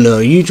 I don't know.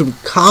 You should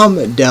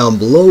comment down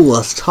below.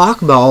 Let's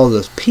talk about all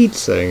this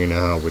pizza. You know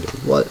how we do.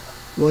 What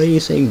do you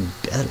think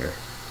better?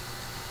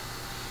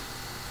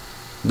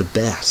 The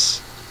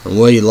best. And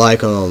what you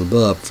like on all the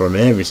above from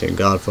everything.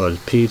 Godfather's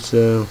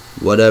Pizza,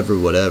 whatever.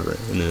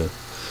 You know.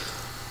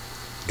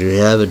 Do you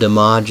have a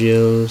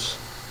DiMaggio's?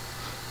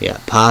 You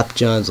got Pop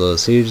John's, Little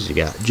Caesars. You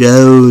got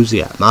Joe's.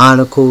 You got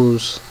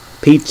Monocle's,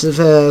 Pizza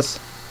Fest.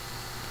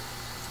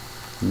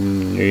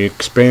 Your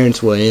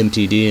experience what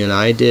MTD and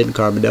I did,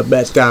 Carbon Double,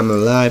 best time of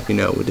my life, you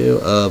know what we do.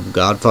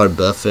 Godfather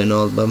Buffet and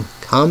all of them.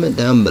 Comment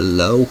down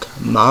below.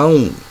 Come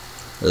on,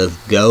 let's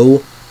go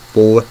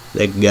for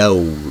the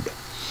gold.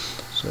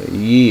 So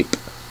yeep.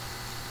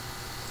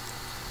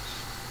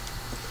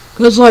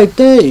 Cause like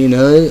that, you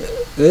know,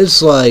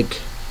 it's like,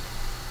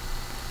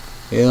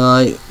 you know,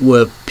 like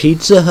with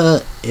Pizza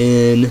Hut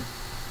and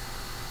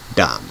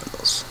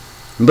Domino's.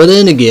 But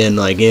then again,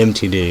 like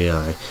MTD and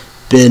I,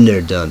 been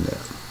there, done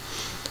that.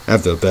 I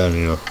feel bad,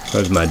 you know,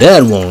 because my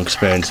dad won't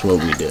experience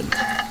what we did.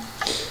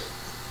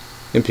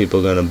 And people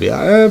are going to be like,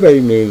 oh,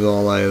 baby moves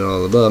all that and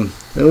all above.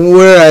 And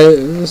where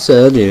I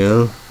said, you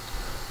know,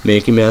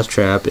 Mickey Mouse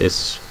Trap,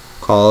 it's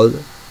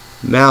called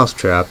Mouse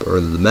Trap, or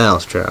the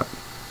Mouse Trap.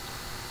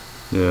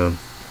 You know.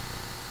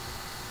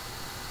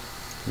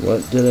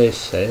 What did I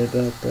say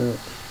about that?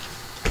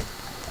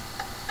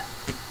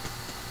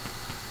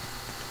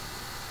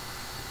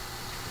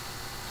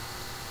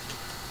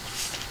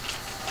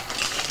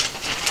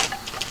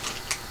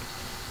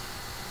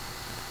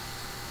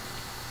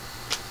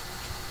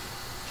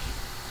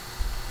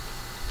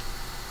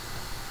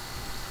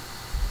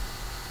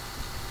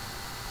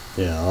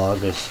 Yeah,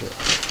 August.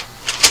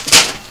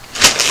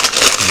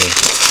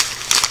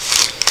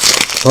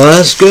 Well,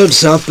 that's good.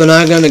 Something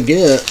I'm gonna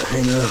get,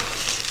 you know.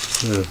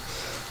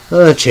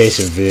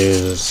 Chasing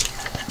views.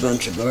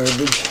 Bunch of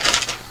garbage.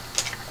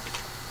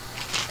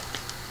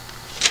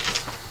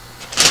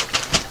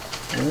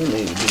 I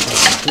need to be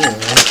down here,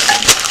 right?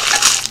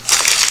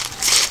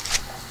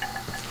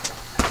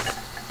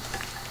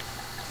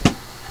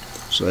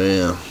 So,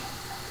 yeah.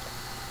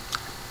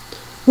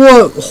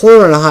 What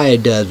horror in a high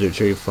desert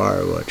tree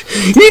fire watch?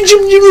 You're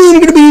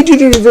gonna be to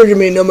the Virgin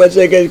Maiden, no my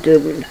second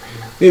curve.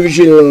 Maybe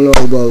she don't know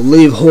about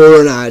leave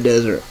horror in a high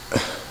desert.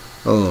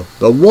 Oh,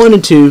 but 1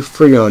 and 2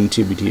 free on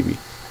Tubi TV.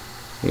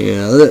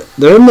 Yeah,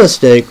 their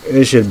mistake.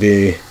 It should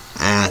be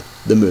at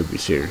the movie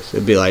series.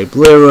 It'd be like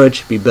Blair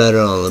Witch, be better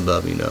on the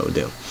above, you know.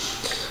 Do.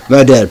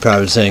 My dad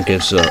probably think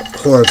it's a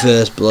horror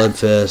fest, blood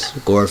fest,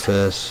 gore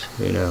fest,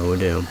 you know. We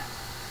do.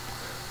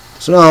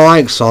 It's not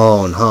like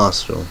Saw and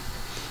Hostel.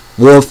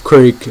 Wolf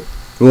Creek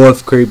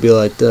be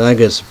like that. I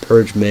guess The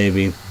Purge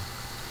maybe.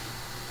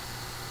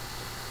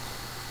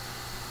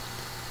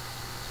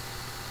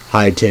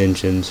 High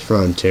Tensions,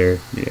 Frontier,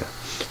 yeah.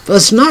 But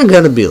it's not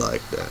gonna be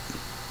like that.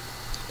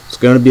 It's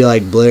gonna be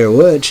like Blair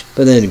Witch,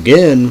 but then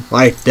again,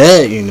 like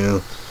that, you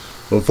know,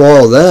 with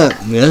all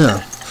that,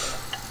 yeah.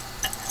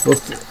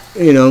 With,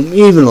 you know,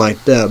 even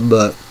like that,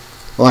 but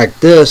like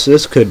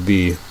this could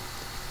be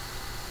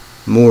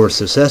more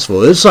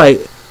successful. It's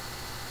like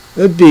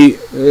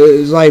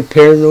it's like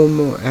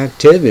Paranormal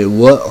Activity.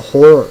 What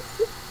horror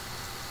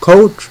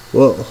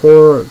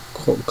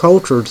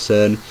culture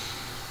said,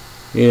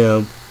 you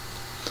know.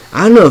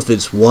 I don't know if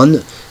it's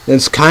one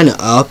that's kind of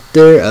up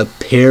there, a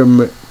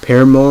Paramount,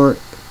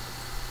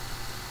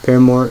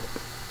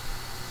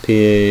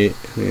 P-A,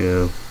 you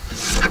know,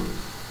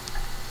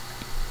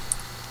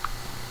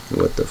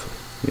 what the,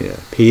 yeah,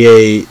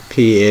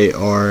 P-A-R-A-M-O-N-T.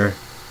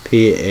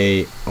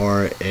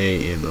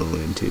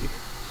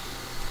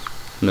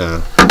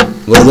 No.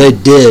 Well, they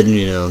did,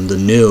 you know, the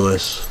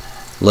newest,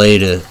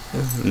 latest,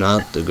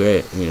 not the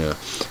great, you know,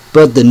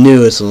 but the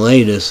newest and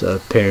latest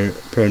of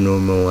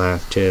Paranormal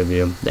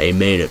Activity. They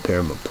made it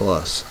Paramount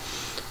Plus.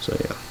 So,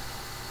 yeah.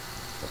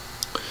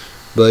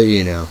 But,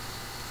 you know,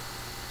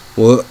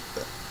 well,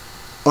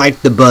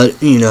 like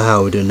you know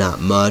how we do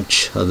not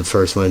much of the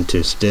first one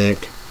to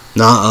stick.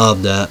 Not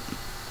of that.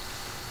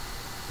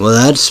 Well,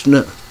 that's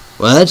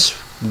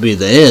be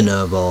the end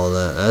of all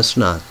that. That's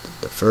not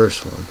the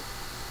first one.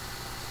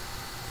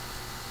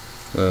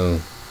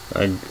 Oh,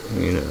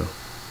 you know,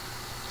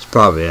 it's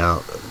probably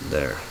out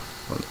there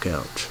on the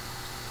couch.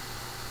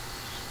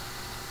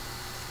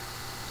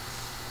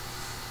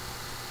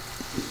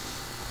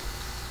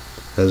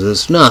 Because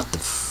it's not the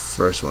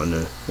first one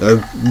to,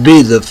 or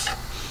be the,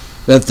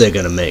 if they're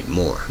going to make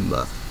more,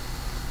 but,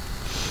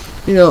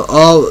 you know,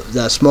 all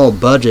that small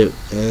budget,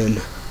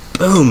 and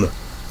boom,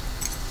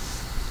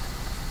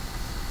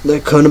 they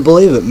couldn't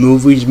believe it.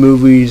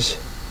 Movies,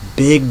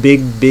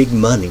 big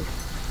money.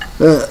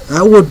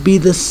 That would be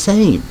the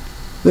same.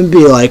 It'd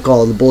be like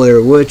all the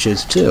Blair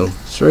Witches too.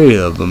 3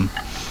 of them.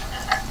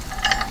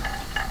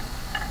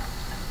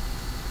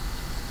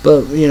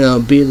 But, you know,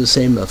 be the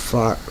same as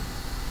Horror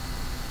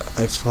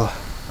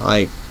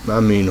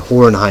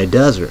in High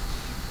Desert.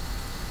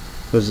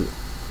 Because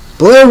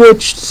Blair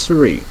Witch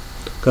 3.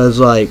 Because,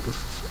 like,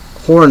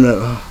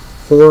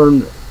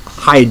 Horn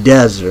High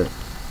Desert.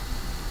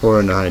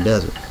 Horn High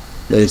Desert.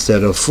 They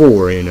said a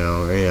 4, you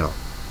know, yeah.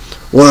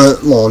 One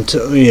long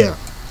time, yeah.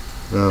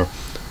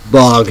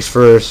 August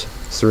 1st,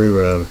 3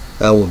 Rev.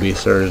 That will be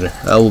Thursday.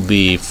 That will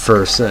be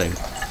first thing.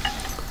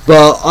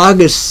 But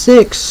August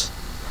 6th,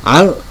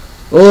 I don't,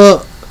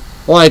 well,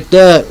 like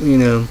that, you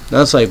know,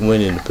 that's like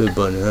winning the poop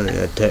on the honey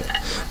that day.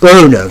 But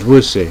who knows,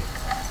 we'll see.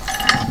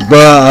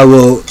 But I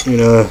will, you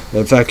know,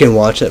 if I can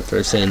watch it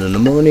first thing in the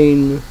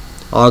morning,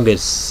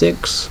 August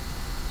 6th,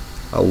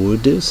 I will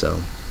do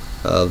so.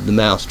 The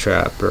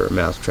Mousetrap or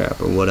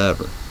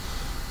whatever.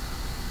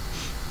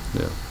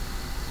 Yeah.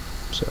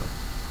 So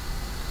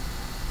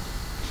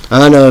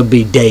I know it'd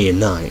be day and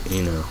night,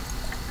 you know.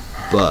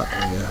 But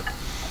yeah.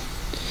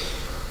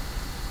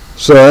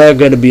 So I'm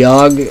gonna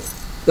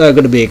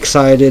be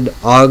excited.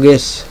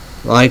 August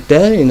like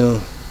that, you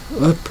know.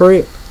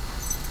 Pretty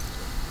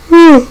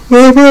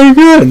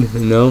good,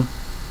 you know.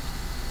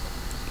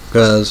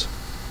 Because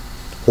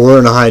we're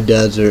in a high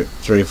desert,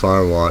 3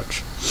 fire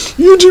watch.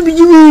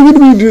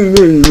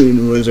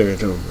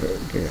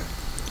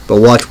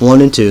 But watch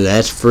 1 and 2.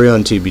 That's free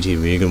on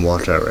TBTV. You can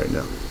watch that right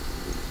now.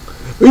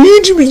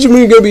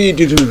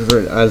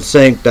 I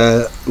think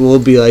that will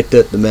be like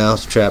that. The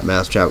Mousetrap,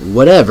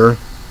 whatever.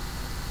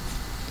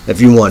 If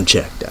you want to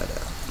check that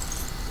out,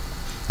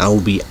 that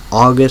will be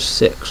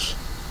August 6th.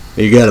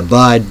 You gotta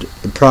buy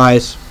the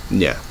price.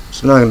 Yeah,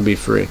 it's not gonna be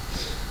free.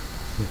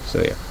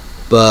 So yeah.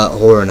 But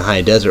Horror in the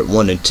High Desert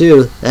 1 and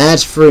 2,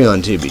 that's free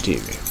on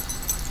TBTV.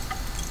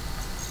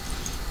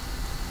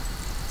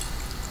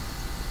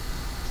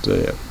 So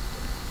yeah.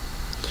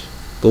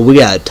 But we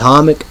got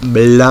Atomic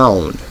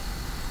Blonde,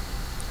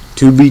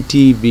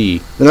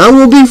 TBTV, and that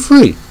will be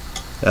free.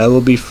 That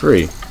will be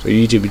free. So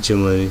YouTube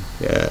channel,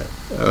 yeah,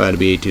 I gotta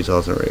be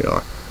 2000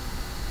 radar.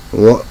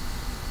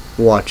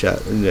 Watch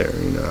out there,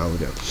 you know how we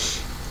go.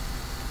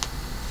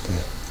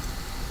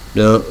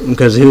 No,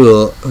 because who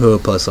will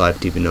plus live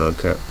TV know?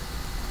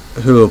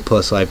 Who will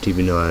plus live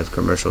TV know as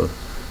commercial?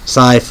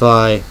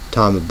 Sci-fi,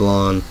 Atomic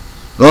Blonde.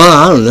 Well,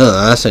 I don't know.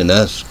 I think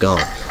that's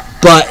gone.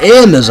 But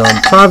Amazon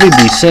probably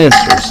be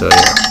censored, so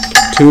yeah.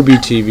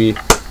 TBTV.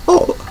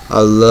 Oh, I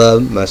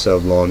love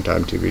myself long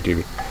time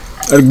TBTV.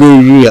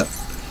 Yeah.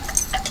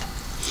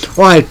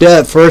 Like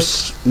that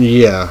first,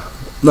 yeah.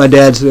 My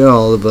dad's doing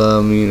all of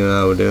them, you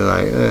know, I would do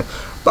like that.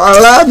 But I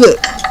love it.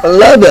 I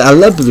love it. I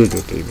love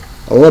Bluetooth TV.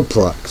 I love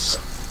Plex.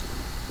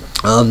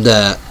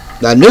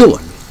 That new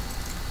one.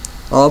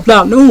 All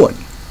about new one.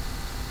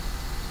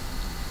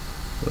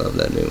 Love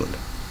that new one.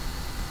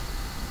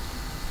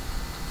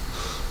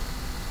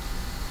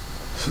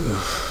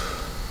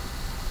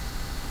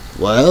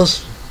 What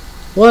else?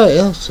 What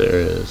else there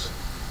is?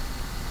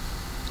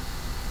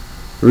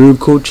 Real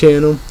cool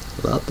channel.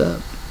 Love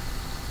that.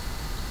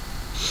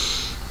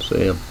 So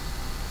yeah.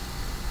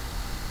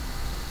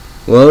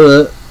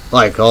 Well,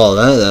 like all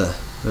that,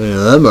 you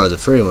know, them are the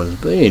free ones.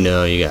 But you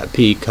know, you got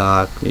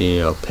Peacock. You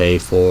know, pay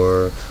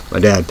for. My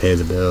dad pays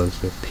the bills.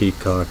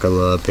 Peacock, I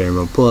love.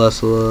 Paramount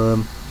Plus, I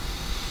love.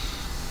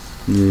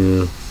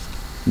 Yeah.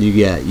 You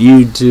got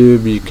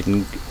YouTube. You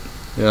can,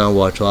 you know,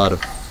 watch a lot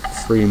of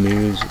free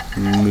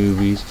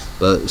movies,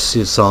 but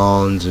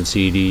songs and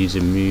CDs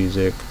and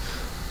music.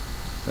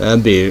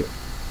 That'd be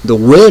the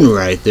win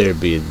right there.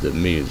 Be the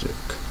music.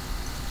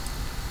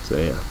 So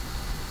yeah,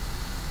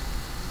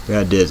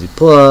 got Disney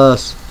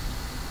Plus.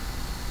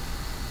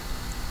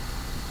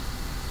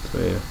 So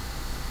yeah.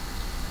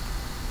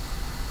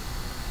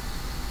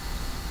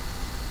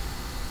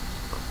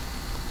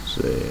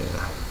 So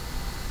yeah.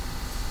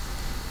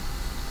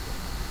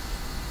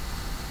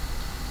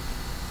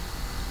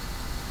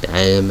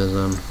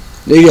 Amazon.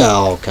 They got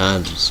all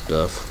kinds of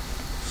stuff.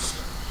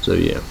 So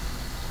yeah.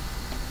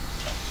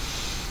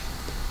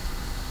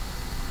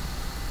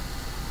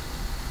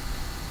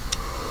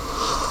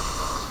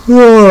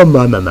 Oh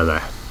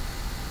my.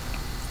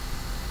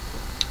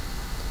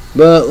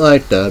 But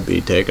like that, I'd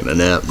be taking a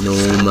nap no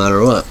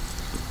matter what.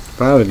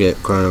 Probably get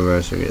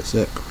coronavirus or get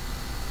sick.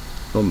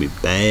 Gonna be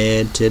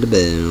bad to the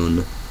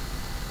bone.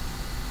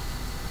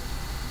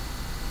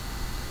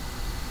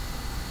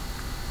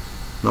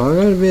 No,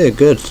 that'd be a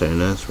good thing,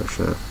 that's for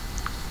sure.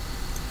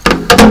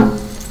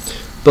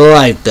 But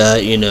like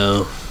that, you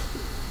know,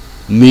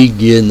 me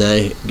get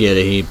a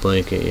heat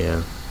blanket,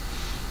 yeah.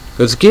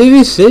 Cause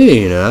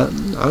QVC, you know,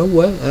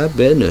 I've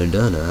been there and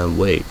done it. I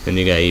wait, and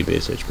you got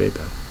eBay such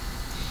PayPal.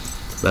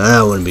 But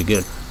that wouldn't be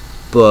good.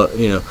 But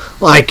you know,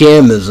 like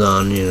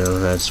Amazon, you know,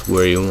 that's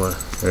where you want,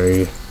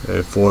 or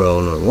for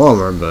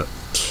Walmart. But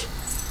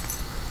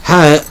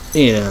how,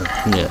 you know,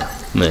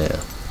 yeah.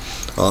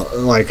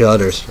 Like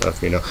other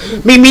stuff, you know.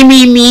 Me,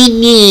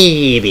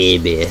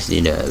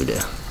 you know.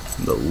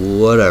 But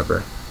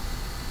whatever.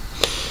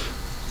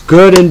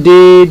 Good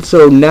indeed.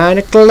 So 9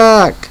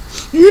 o'clock.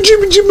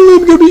 YouTube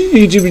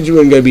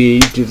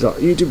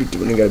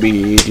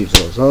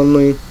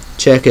only.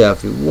 Check it out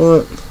if you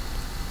want.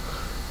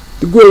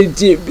 The great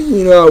tip,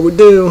 you know, I would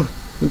do.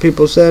 And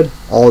people said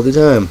all the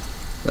time.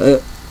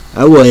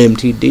 I what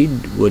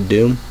MTD would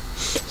do.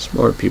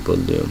 Smart people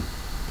do.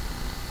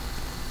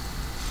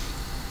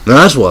 And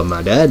that's what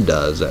my dad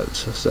does at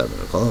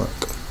 7 o'clock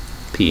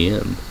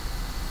p.m.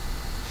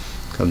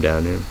 Come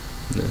down here.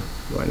 No,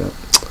 why not?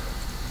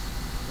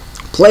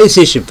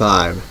 PlayStation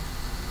 5.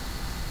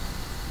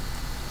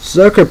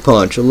 Sucker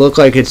Punch. It looks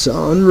like it's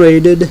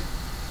unrated.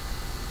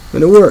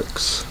 And it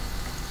works.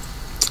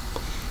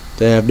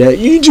 They have that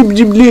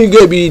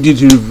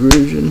YouTube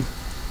version.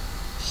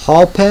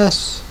 Hall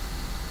Pass.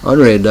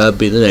 Unrated. That'll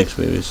be the next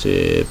movie. See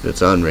if it's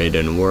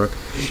unrated and work.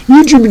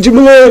 YouTube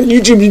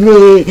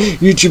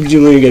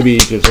gotta be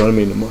just what I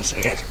mean the most.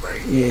 I got to work.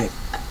 Yeah.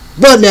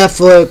 But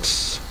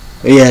Netflix.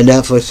 Yeah,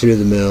 Netflix through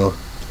the mill.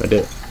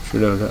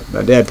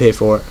 My dad paid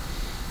for it.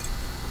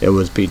 It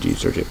was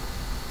PG-13.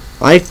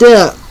 Like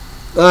that.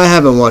 I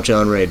haven't watched it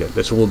unrated.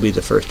 This will be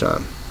the first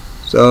time.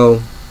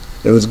 So,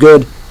 it was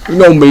good. It's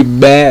gonna be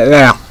bad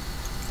now.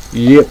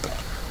 Yep.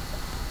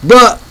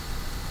 But,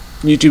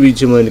 YouTube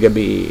is gonna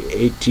be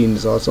 18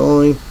 slots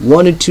only.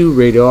 1 and 2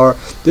 rated R.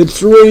 The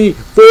 3,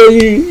 4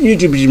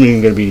 YouTube is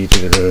gonna be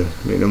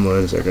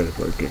 1 second.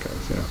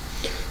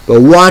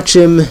 But watch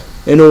him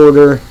in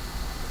order.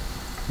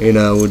 You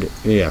know,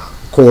 yeah,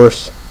 of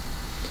course.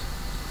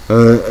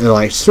 And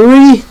like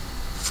 3,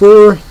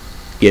 4,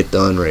 get the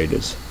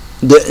unrated.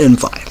 And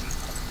 5.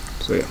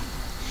 So yeah.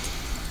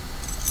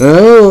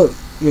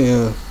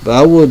 Yeah, but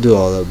I will do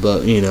all that.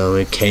 But you know,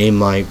 it came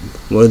like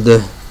with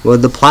the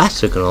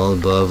plastic and all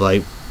above.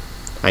 Like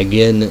I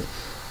get it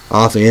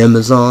off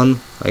Amazon,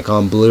 like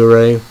on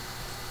Blu-ray.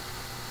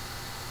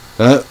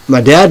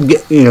 My dad,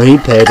 he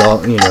paid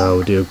all,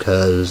 dude,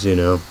 cause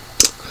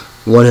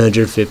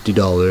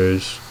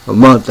 $150 a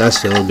month. That's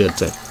still a good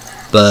thing.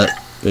 But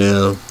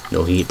no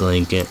heat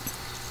blanket.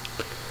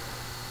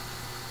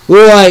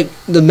 Well, like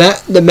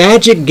the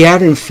Magic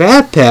Gathering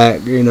Fat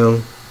Pack,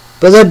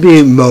 but that'd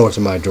be most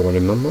of my majority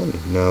of my money.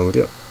 No, we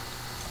do.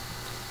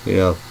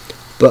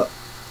 But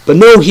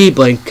no heat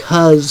blanket,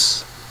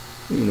 cause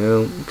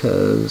you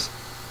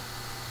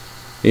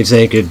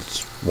think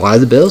it's why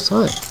the bill's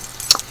high.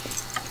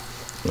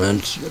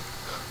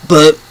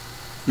 But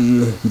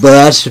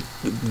that's the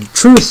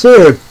truth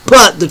there.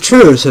 But the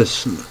truth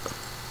is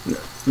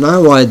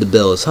not why the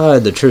bill is high.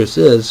 The truth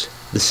is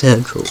the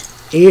central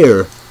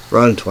air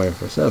running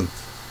 24/7.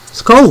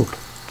 It's cold.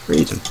 It's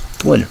freezing.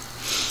 It's winter.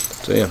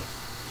 So yeah,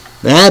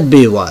 that'd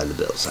be why the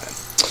bill's high.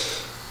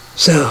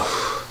 So,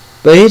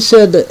 but he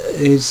said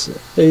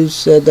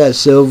that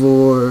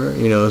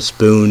silverware,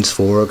 spoons,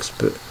 forks,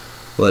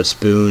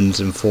 spoons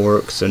and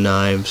forks and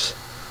knives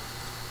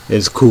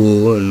is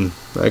cool, and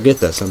I get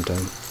that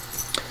sometimes.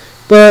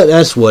 But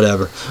that's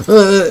whatever.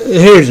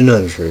 Here's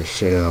another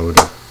truth,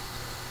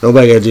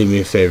 nobody gotta do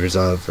me favors.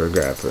 I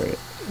forgot for it.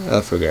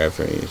 I forgot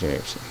for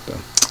anything.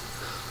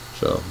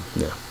 So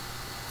yeah.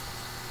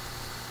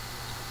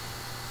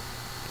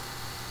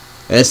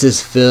 That's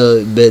this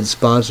bid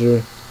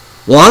sponsor.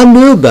 Well, I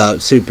knew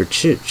about Super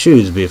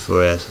Chews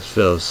before SS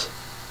Phil's,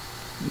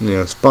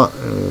 they're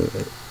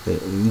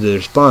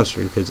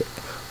sponsored because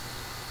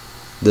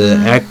the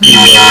active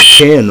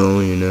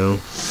channel,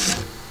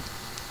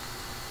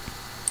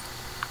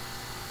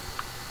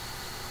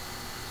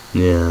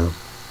 yeah,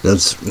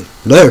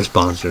 they're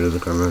sponsored of the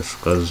commercial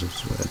because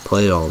I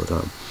play it all the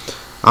time.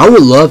 I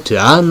would love to.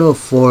 I don't know if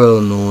 4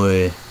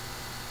 Illinois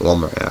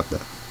Walmart have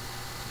that.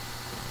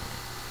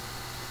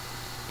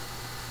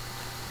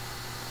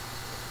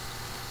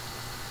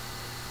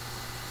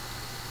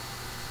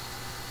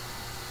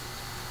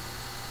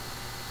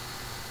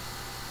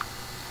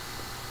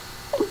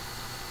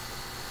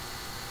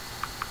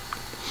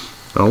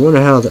 I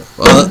wonder how that.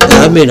 I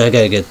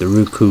gotta get the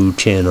Roku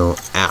channel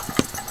app.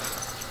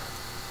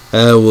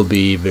 That will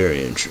be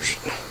very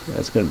interesting.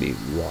 That's gonna be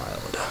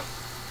wild.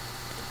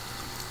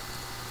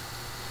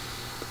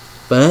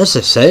 But that's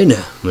to say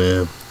now,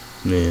 man.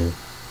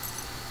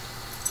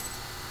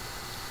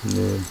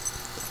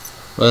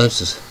 Well, that's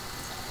just,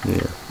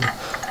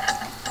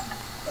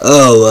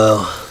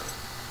 Oh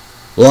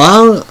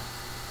well.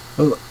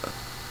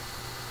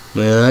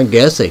 Well, I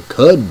guess they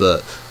could,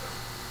 but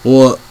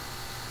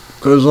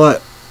cause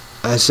like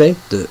I think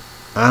that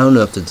I don't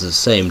know if it's the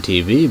same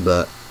TV,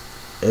 but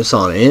it's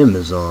on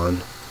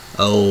Amazon.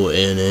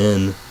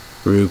 ONN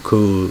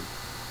Roku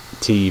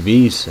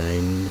TV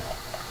thing.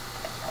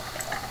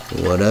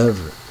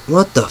 Whatever.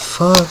 What the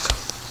fuck?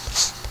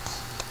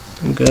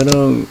 Got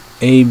on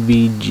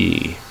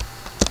ABG.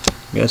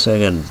 Guess I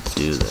gotta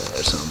do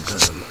that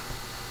sometime.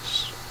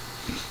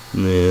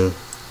 Yeah.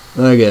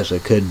 I guess I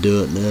could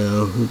do it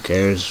now. Who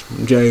cares?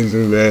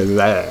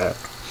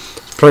 It's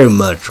pretty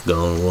much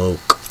going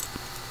woke.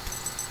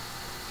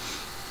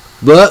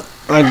 But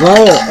I'm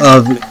glad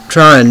of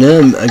trying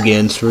them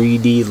again.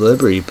 3D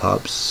Liberty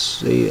Pops.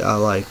 See, I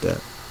like that.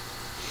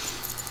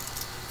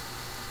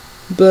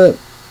 But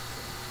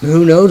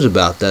who knows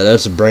about that?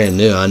 That's brand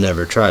new. I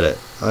never tried it.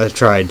 I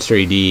tried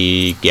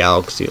 3D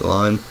Galaxy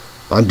Line.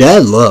 My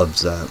dad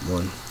loves that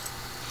one.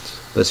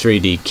 But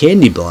 3D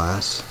Candy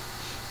Blast,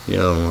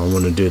 I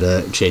want to do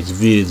that. Chase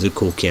Views, the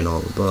cool can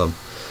all above.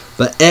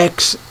 But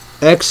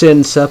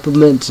XN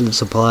Supplements and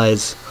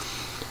Supplies,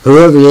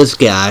 whoever this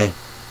guy,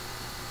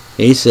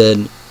 he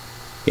said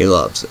He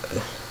loves it.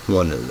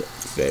 One of the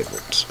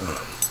favorites.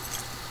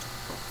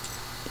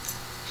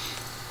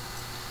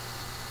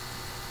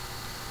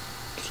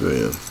 So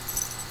yeah.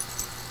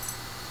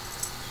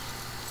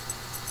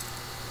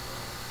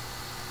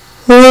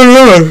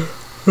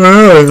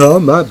 That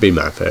might be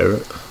my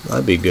favorite.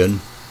 Might be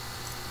good.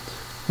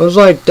 I was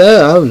like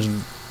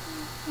that.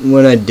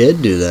 When I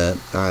did do that,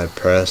 I had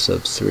press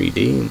of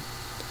 3D.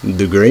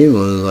 The green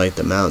one was like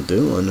the Mount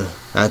Doom one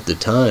at the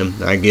time.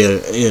 I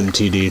get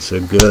MTD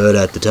so good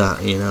at the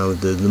time, you know,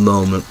 the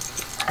moment.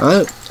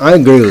 I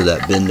agree with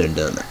that. Been there,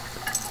 done it.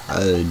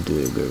 I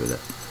do agree with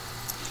that.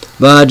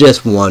 But I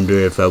just wonder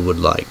if I would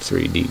like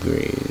 3D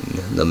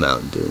green, the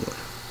Mount Doom one.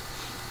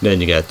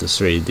 Then you got the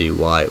 3D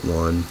white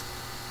one,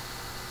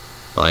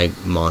 like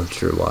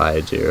Monster Y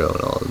Zero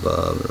and all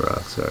above, and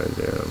Rockstar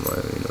Zero,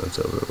 you know, it's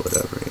over,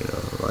 whatever, you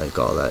know, like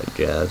all that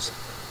jazz.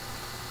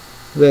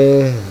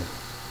 Yeah.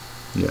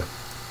 Yeah.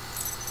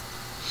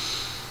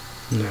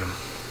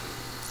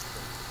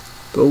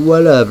 But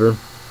whatever.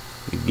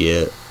 You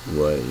get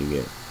what you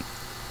get.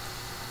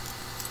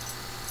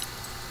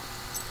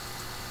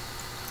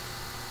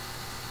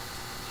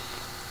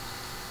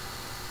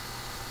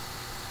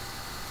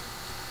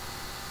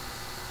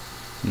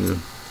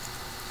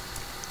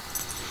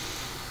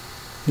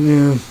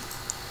 Yeah.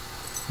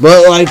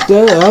 But like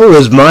that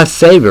was my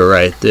favorite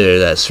right there.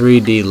 That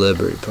 3D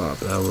Liberty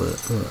Pop.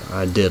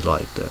 I did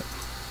like that.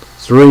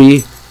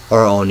 3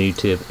 are on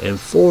YouTube, and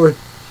 4,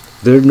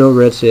 there's no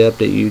Red State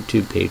Update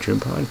YouTube Patreon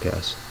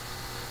podcast.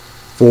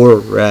 4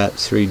 Rap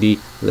 3D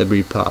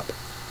Liberty Pop.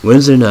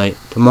 Wednesday night,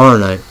 tomorrow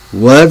night,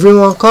 whatever you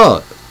want to call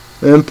it.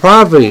 And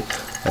probably,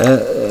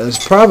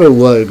 it's probably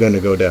what's going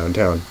to go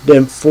downtown.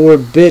 Then 4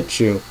 Bit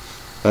You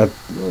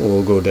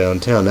will go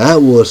downtown. That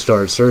will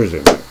start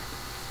Thursday.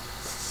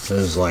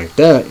 It's like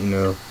that, you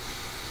know.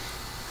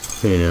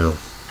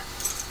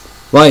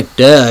 Like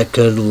that, I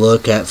could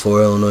look at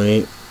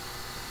 408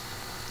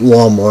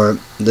 Walmart,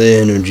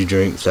 the energy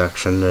drink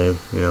section, you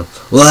know.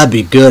 Well, that'd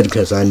be good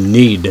because I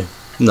need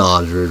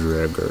NOS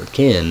Zero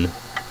Ken.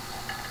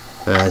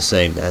 And I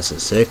think that's a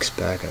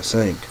 6-pack, I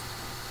think.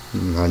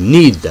 I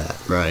need that,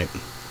 right?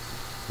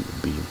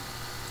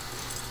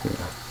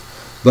 Yeah.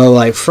 But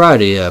like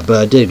Friday, yeah, but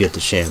I did get the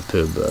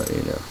shampoo, but,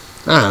 you know,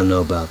 I don't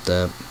know about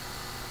that.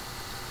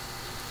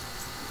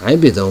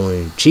 I'd be the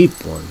only cheap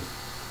one.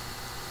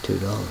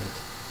 $2.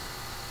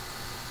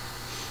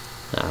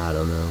 I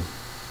don't know.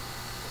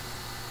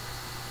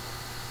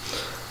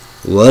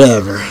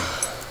 Whatever.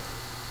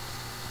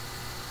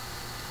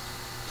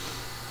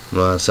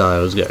 Well, I saw I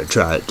was gonna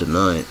try it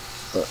tonight.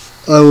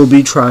 I will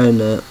be trying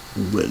that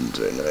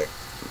Wednesday night.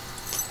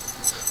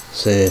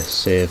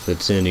 See if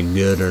it's any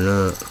good or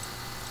not.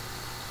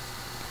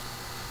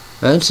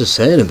 That's the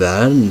saying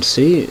about it. I didn't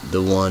see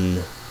the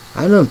one.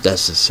 I don't know if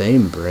that's the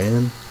same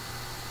brand.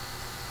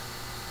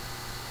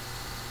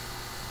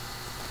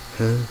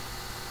 Huh?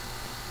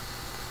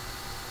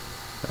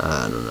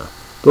 I don't know.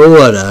 But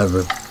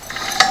whatever.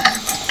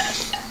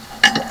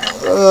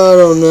 I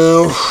don't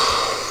know.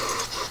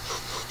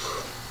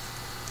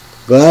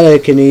 Glad I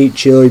can eat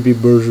chili beef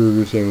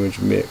burger sandwich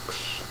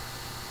mix.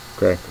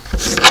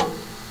 Crackers.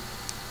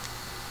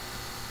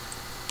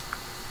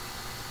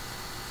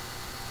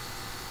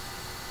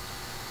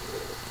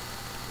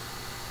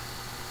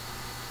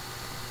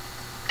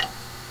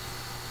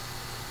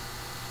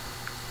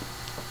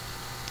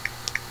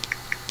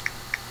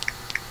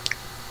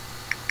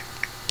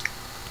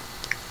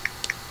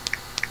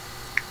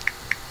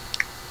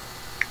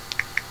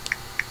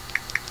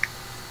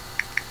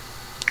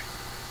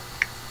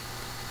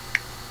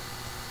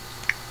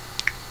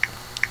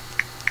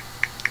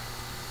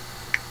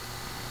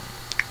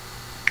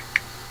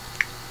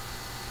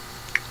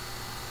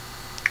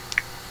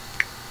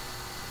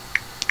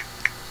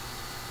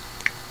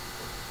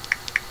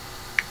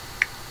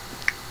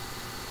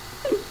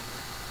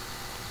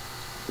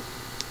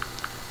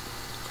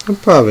 I'll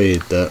probably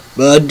eat that,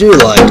 but I do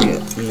like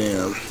it.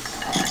 Yeah,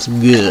 it's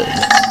good.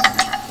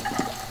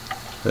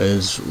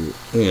 It's,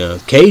 you know,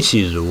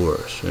 Casey's the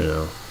worst. You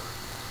know,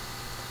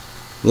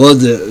 well,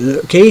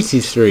 the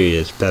Casey's 3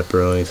 is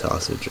pepperoni,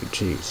 sausage, and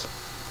cheese.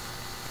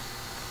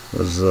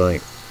 It's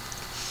like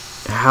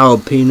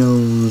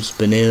jalapenos,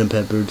 banana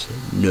peppers,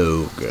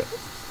 no good.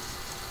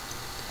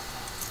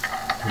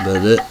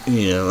 But it,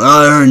 you know,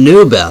 I already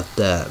knew about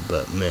that,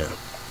 but man,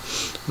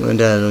 my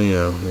dad, you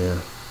know, yeah.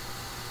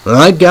 Well,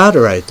 I got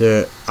it right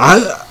there.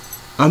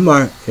 I'm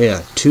alright.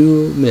 Yeah,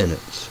 2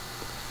 minutes.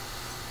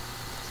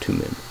 2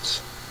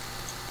 minutes.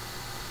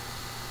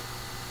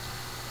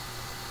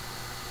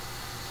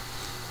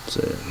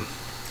 So,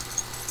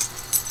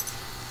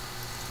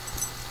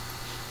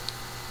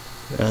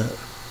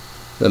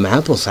 them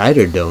apple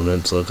cider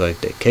donuts look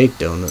like they cake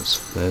donuts.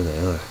 There they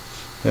are.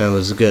 I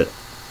was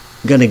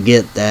gonna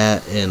get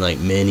that and like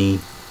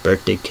mini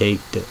birthday cake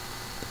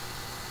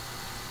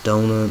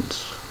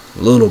donuts.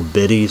 Little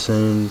bitty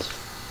things.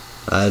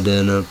 I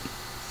didn't.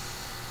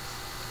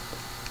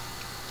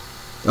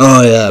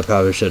 Oh yeah, I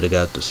probably should have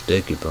got the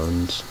sticky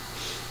buns.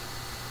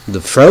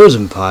 The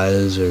frozen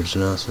pies, there's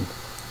nothing.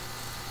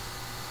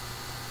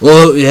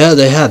 Well, yeah,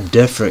 they have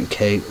different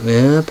cake.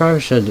 Man, I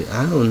probably should.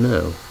 I don't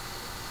know.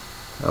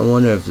 I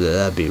wonder if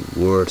that'd be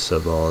worth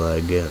of all that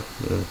again.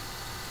 Yeah.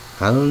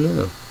 I don't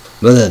know.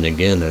 But then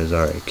again, there's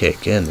already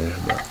cake in there.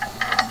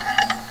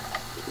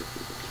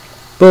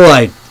 But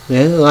like,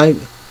 yeah, like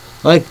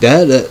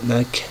that,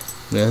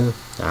 yeah,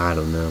 I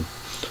don't know.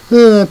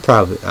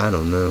 Probably, I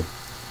don't know.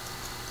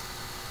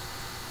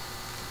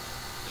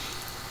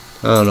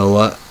 I don't know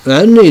what.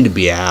 I need to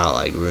be out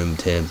like room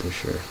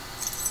temperature.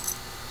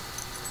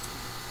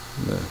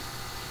 No,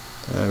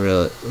 I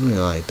really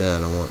like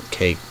that. I want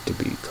cake to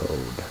be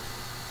cold.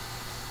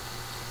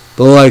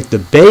 But like the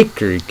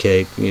bakery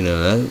cake, you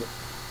know,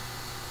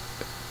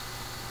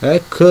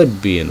 that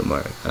could be in the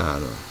market. I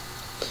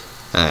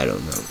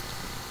don't know.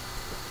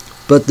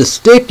 But the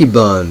sticky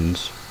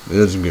buns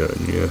is good.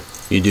 Yeah,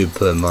 you do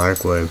put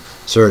microwave.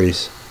 Sorry,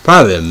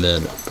 probably a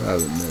minute.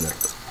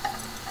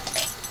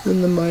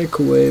 In the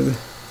microwave.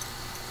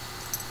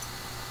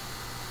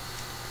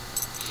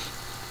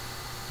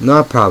 No,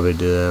 I'll probably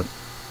do that.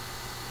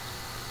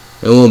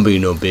 It won't be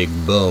no big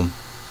boom.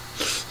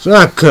 It's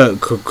not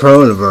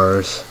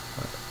coronavirus.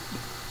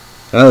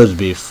 That was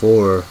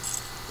before.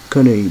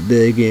 Couldn't eat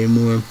big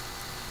anymore.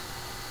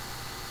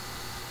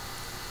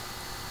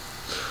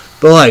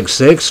 But like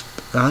 6,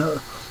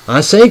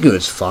 I think it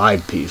was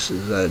 5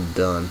 pieces I'd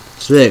done.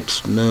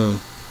 6, no.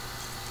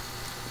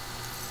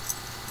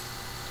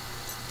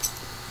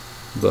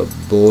 But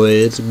boy,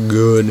 it's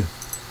good.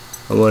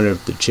 I wonder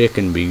if the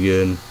chicken be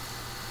good.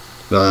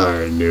 I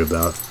already knew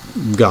about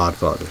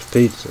Godfather's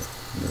Pizza.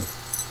 You know.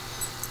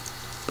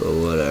 But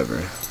whatever.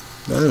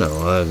 I don't know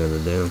what I'm gonna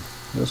do.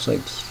 It's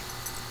like,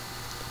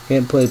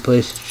 can't play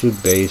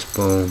PlayStation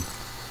baseball.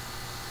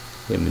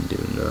 Can't even do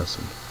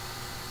nothing.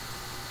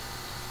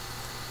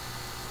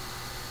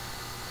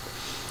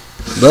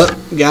 But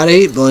gotta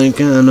eat,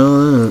 Blanket. I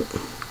know that.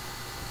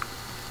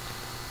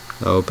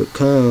 I hope it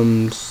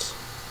comes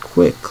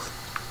quick.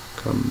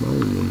 Come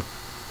on.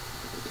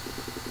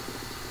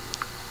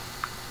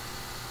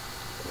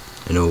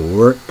 And it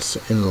works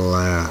and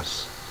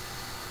lasts.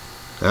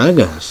 I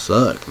gotta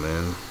suck,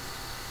 man.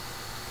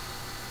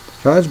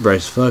 Charge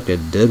brace, fuck,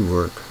 it did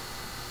work.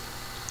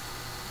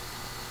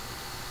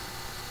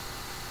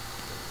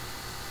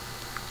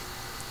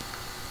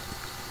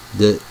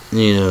 The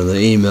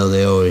email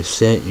they always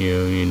sent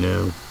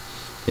you,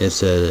 it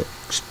said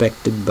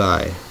expected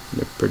by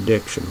the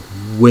prediction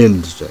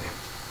Wednesday.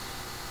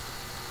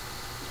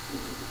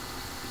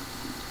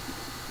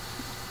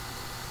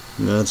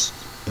 And that's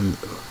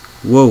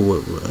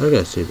whoa, I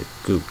gotta see the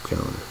goop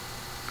counter.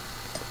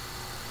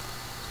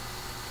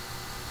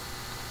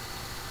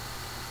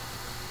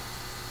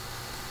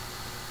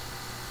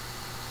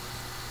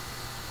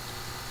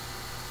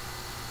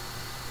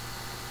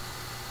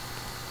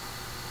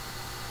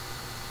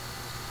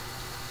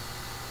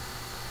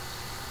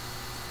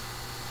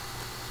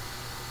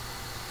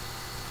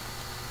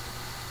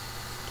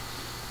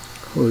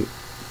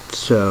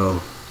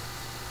 So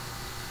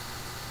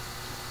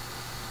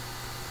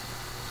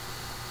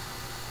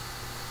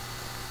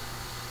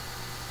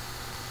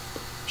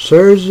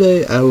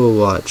Thursday I will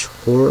watch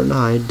Horror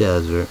High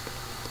Desert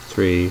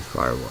 3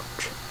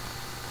 Firewatch.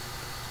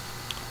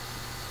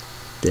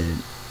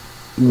 Then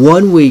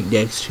 1 week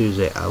next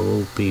Tuesday I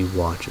will be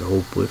watching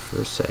Hopefully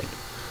for a Second.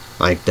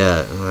 Like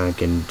that, I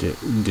can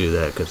do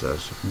that because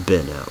I've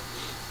been out.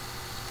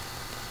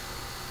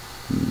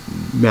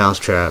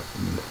 Mousetrap,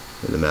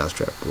 the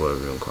Mousetrap,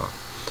 whatever you want to call it.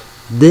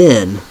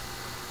 Then,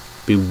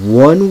 be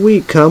 1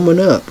 week coming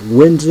up,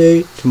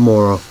 Wednesday,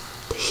 tomorrow,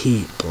 the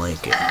Heat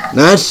Blanket.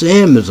 That's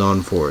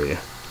Amazon for you.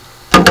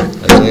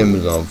 That's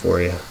Amazon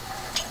for you.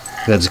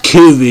 That's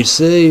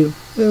QVC.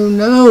 Who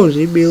knows?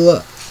 You'd be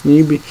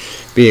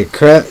a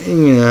credit,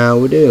 how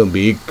we do.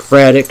 Be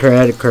credit,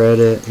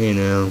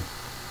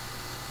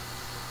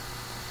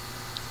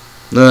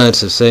 No,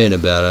 that's the saying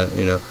about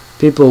it,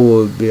 People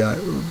would be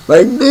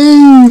like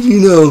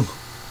dude,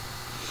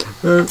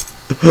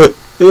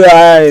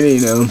 yeah,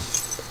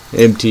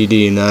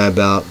 MTD and I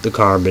about the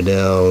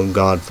Carbondale,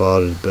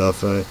 Godfather's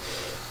Buffet.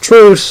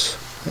 Truce,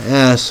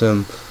 ask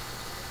him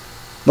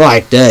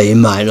like that. You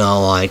might not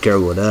like her,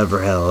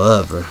 whatever,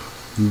 however.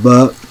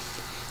 But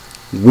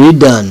we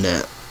done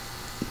that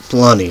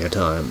plenty of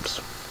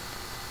times.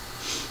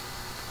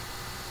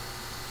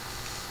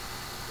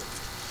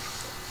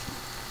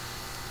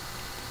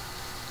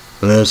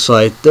 And it's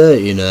like that,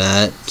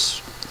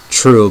 that's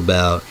true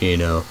about,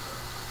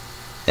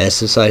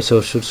 SSI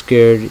Social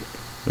Security,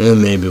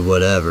 and maybe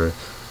whatever,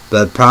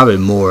 but probably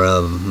more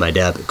of my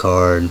debit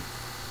card,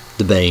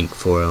 the bank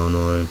for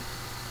Illinois.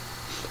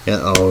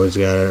 Yeah, always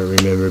gotta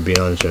remember to be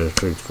on the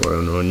streets for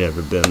Illinois.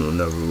 Never been one,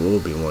 never will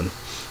be one.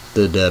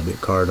 The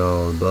debit card,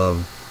 all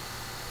above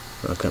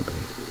my company,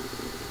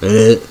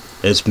 and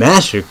it's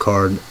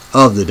MasterCard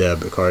of the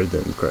debit card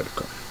than the credit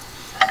card.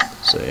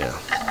 So yeah,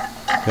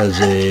 because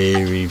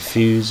they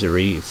refuse a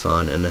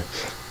refund, and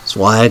that's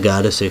why I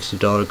got a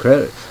 $60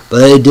 credit. But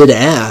they did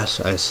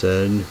ask. I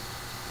said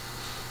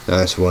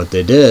that's what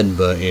they did,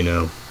 but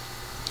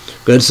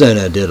good thing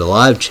I did a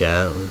live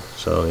chat.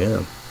 So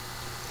yeah.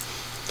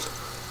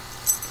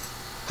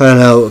 I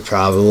know it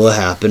probably will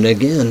happen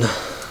again.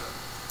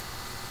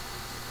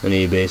 And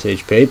eBay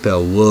says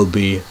PayPal will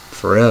be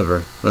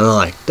forever. And I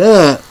like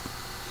that.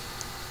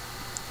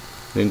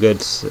 And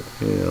it's,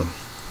 you know.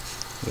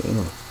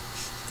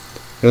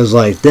 It was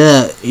like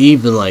that,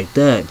 even like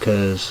that,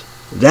 because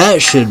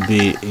that should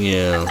be,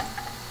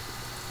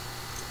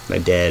 my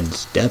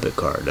dad's debit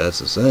card. That's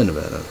the thing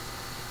about it.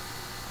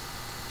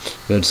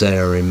 Good say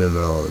I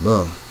remember all the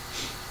money.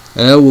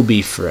 And that will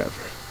be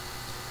forever.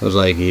 It was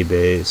like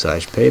eBay /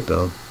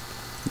 PayPal.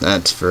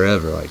 That's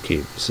forever, like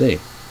QVC.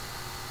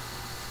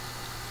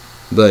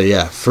 But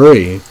yeah,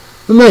 free.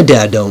 But my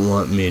dad don't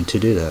want me to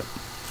do that.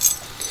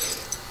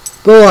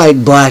 But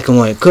like black and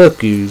white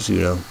cookies,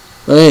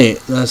 hey,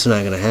 that's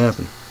not gonna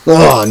happen.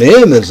 Well, on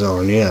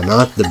Amazon, yeah,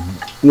 not the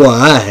what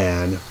I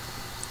had.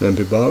 Then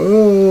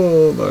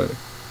people, but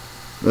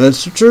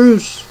that's the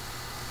truth.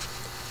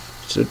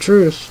 It's the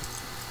truth.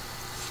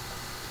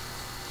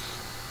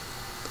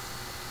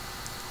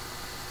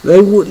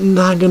 They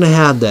not gonna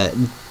have that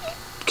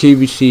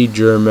QVC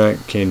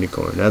Germac candy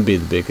corn. That'd be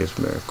the biggest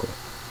miracle.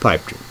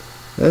 Pipe dream.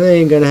 That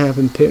ain't gonna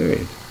happen.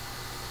 Period.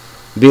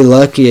 Be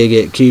lucky I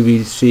get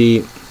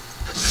QVC.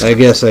 I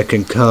guess I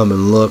can come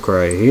and look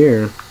right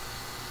here.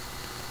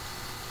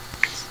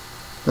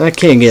 I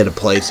can't get a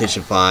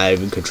PlayStation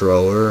 5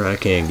 controller. I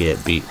can't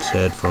get Beats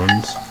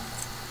headphones.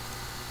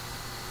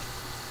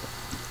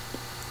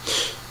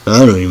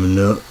 I don't even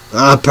know.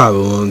 I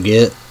probably won't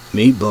get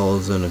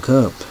meatballs in a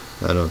cup.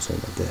 I don't say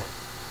like that.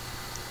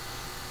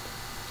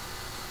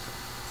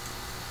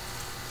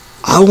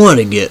 I want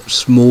to get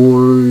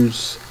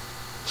s'mores,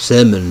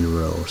 cinnamon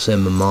roll,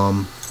 cinnamon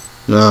mom.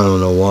 I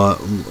don't know what,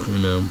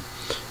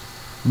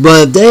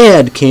 But if they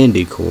had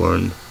candy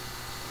corn,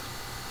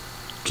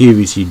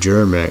 QVC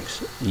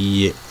Germax,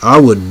 yeah, I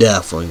would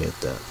definitely get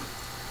that.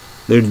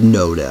 There's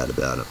no doubt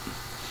about it.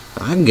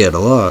 I can get a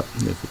lot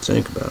if you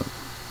think about it.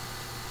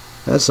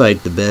 That's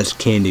like the best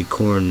candy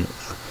corn.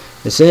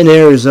 It's in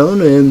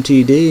Arizona,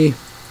 MTD.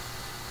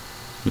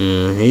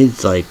 Yeah,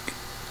 he's like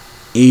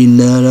eating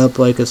that up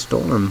like a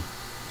storm.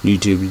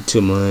 YouTube,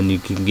 come on, you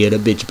can get a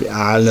bitch.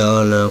 I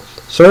know.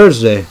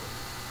 Thursday,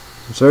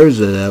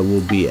 that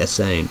will be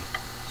insane.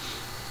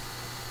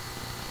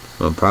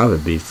 It'll probably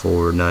be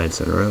 4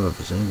 nights in a row if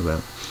you think about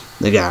it.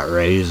 They got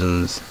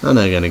raisins. I'm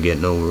not gonna get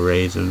no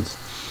raisins.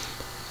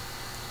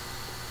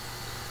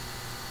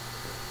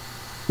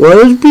 Well,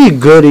 it'd be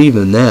good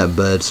even that,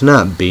 but it's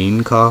not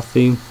bean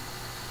coffee.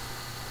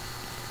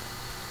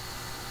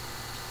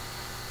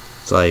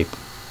 It's like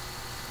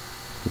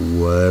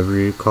whatever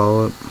you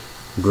call it.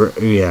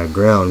 Yeah,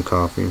 ground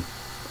coffee.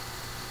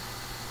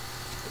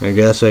 I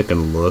guess I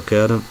can look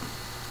at it.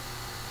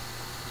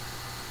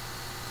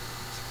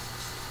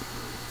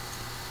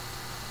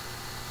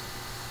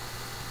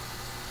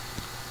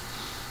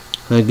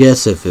 I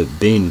guess if it's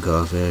bean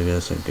coffee, I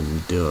guess I can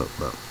do it,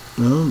 but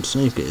I don't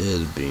think it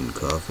is bean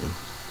coffee.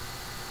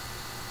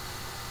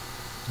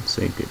 I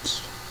think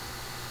it's...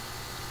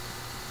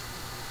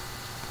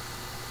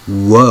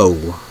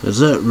 Whoa! Is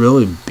that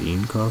really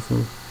bean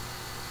coffee?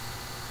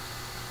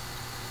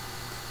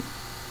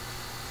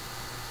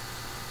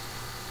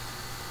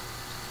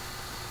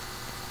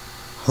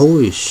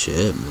 Holy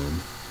shit, man.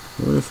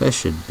 I wonder if I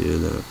should do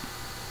that.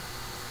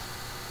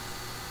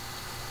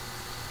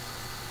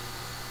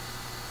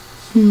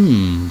 I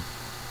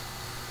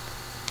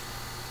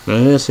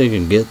guess I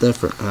can get that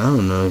for... I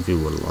don't know if you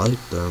would like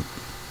that.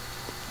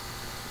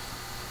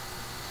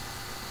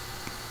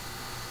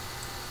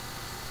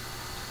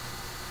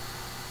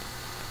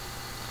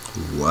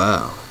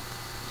 Wow.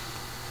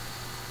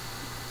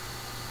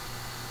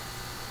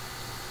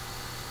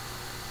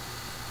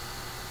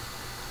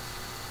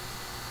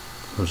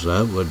 Cause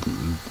that would...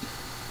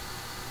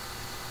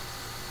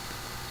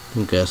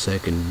 I guess I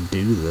can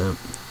do that.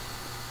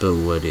 But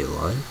would he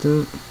like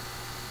that?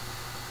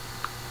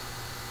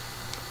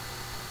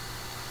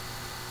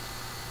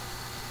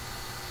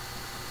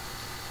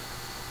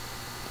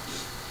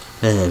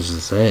 That's the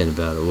saying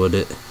about it, would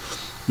it?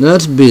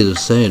 Not to be the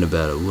saying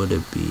about it, would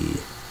it be?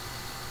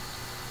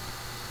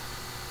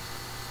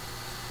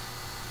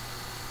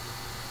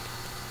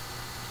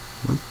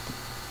 What?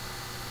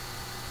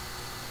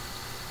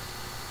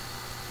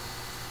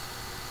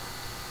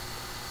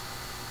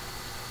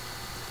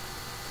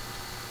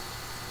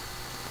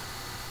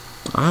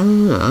 I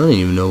don't know. I don't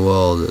even know what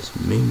all this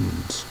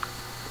means.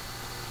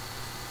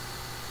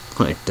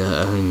 Like that,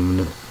 I don't even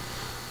know.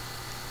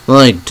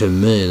 Like, to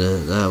me,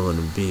 that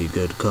wouldn't be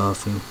good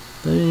coffee.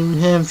 They didn't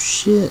even have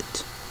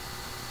shit.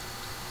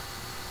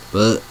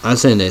 But I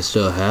think they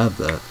still have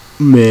that.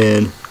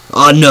 Man,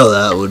 I know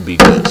that would be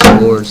good.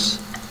 S'mores,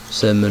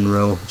 cinnamon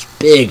roll. It's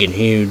big and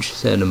huge.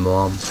 Cinnamon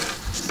mom.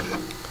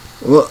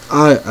 Well,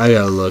 I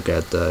gotta look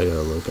at that. I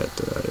gotta look at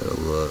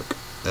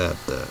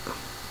that.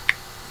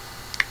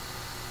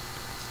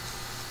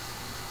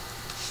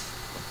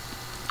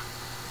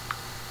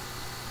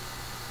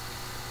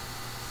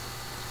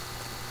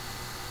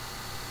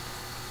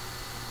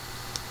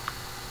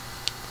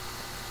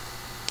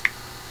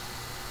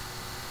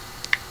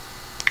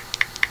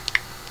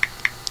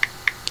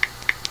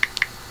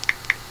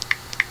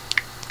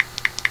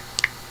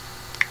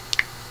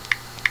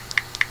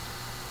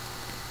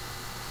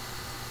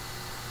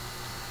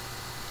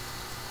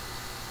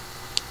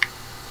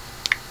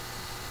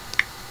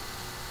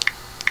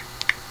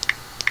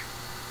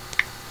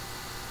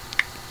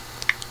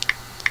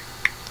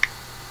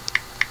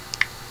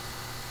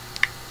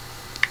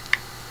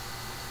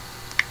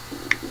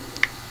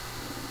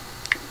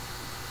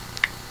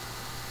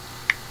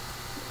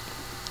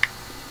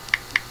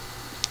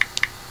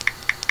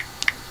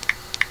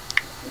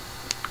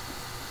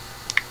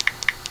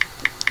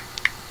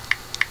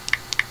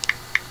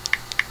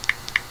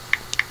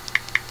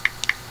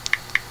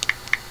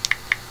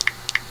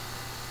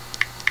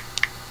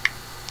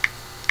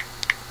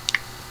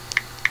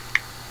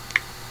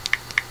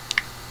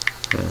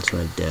 ask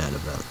my dad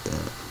about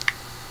that.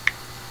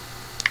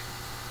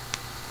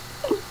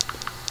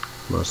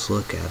 Let's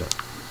look at it.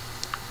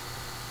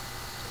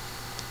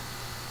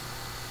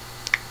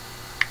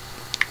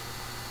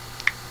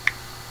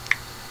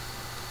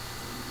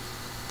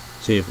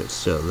 See if it's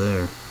still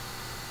there.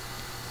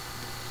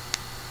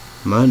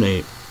 My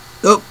name.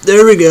 Oh,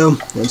 there we go.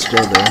 It's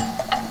still there.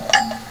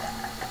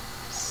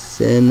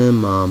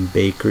 Cinnamon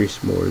Bakery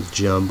S'mores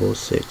Jumbo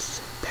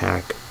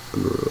 6-pack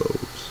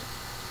rolls.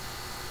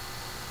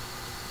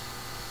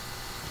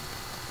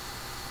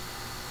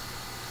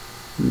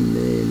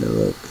 Man,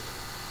 look.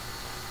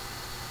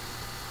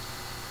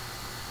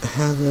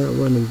 How that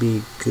wouldn't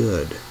be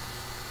good?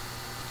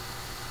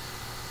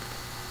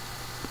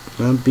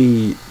 That'd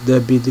be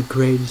the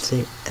greatest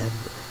thing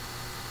ever.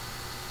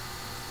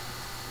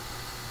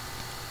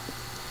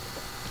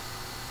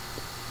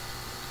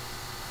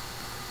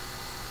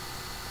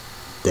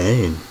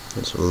 Dang,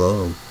 that's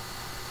low.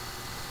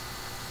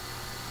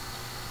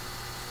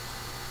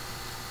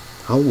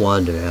 I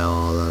wonder how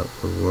all that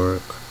would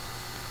work.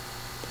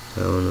 I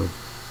don't know.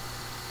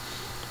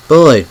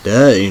 But like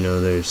that, you know,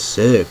 there's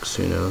 6,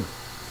 you know.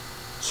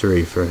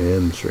 3 for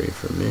him, 3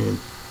 for me.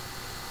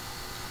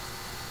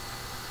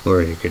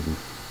 Or you could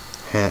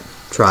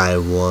try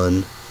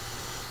one.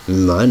 You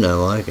might not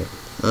like it.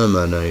 I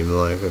might not even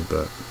like it,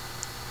 but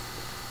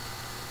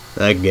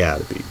that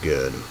gotta be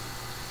good.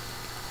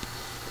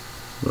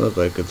 Look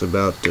like it's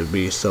about to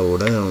be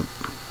sold out.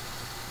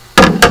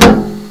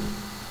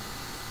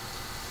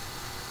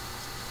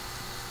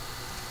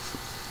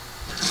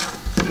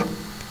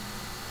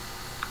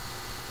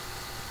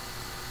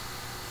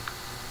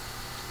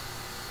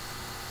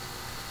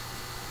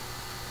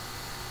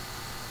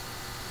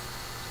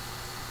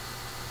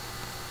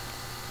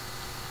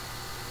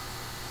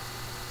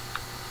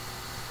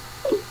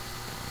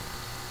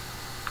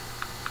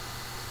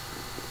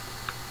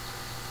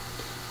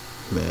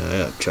 Man, I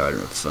gotta charge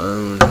my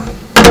phone.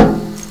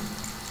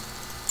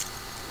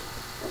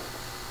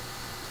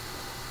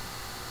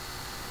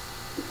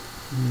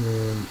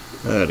 Man,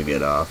 I gotta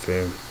get off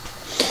here.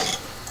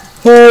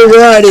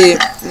 Alrighty,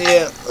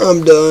 yeah,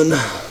 I'm done.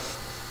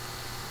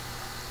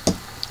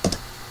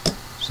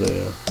 So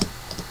yeah,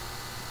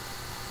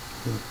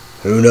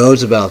 who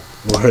knows about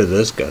where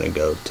this is gonna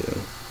go to?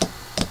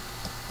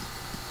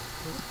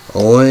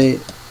 Only,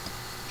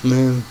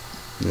 man,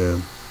 yeah.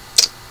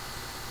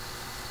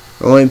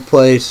 Only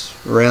place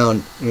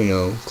around, you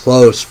know,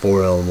 close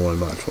for Illinois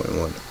Mach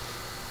 21.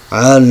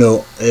 I don't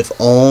know if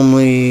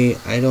only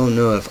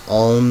Illinois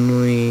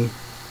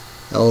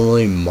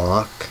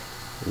Mach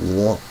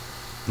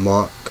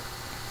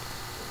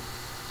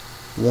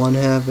 1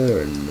 have it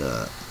or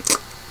not.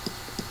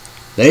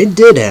 They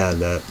did have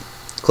that.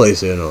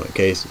 Close Illinois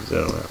cases, they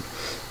don't have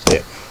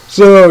it.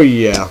 So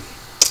yeah.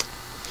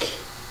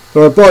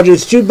 So I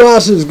apologize. 2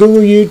 bosses,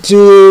 Google,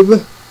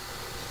 YouTube.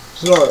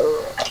 Sorry.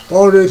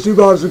 Apologize, 2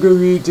 bosses, Google,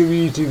 YouTube,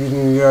 you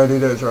gotta do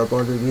that. Sorry,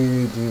 apologize,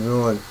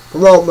 YouTube, on.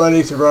 Promote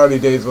Monday to Friday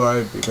days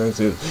live because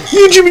it's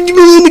YouTube,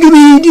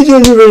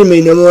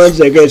 no more.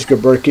 I guys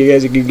could work you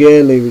guys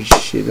again, leave your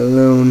shit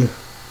alone.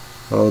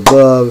 All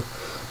above.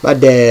 My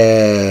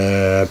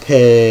dad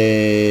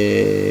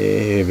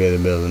pay the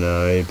bill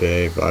now, he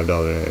pay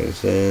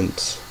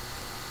 $5.80.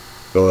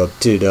 Go up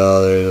 $2,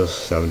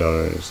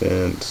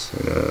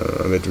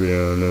 $7.80. I'm at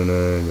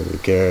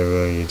 $3.99. Care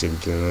about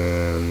YouTube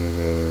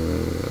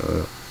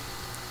channel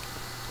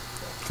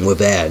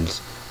with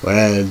ads.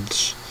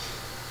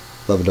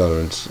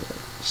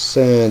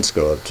 $11.00.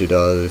 Go up $2,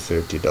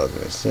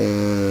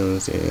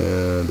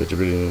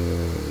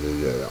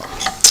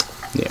 $13.00.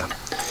 Yeah.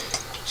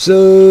 So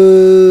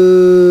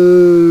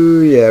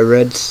yeah,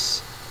 Red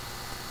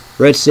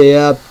Say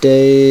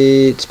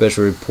Update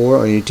special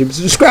report on YouTube.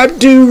 Subscribe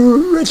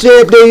to Red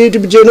Say Update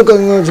YouTube channel. Click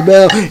on the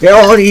bell. You're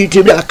on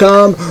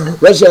YouTube.com.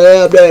 Red Say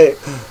Update.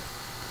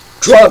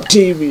 Trump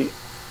TV.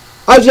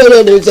 I said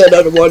it. It's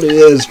another one. It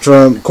is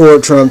Trump.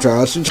 Court Trump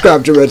trial.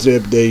 Subscribe to Red Say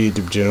Update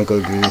YouTube channel.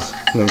 Click these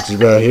links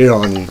about here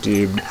on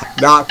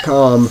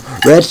YouTube.com.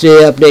 Red Say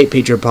Update.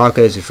 Patreon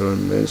podcast. If you're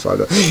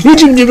 $5.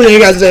 YouTube. You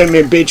guys send me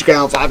a Patreon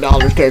account.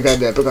 $5. Take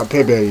that. Pick up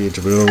PayPal.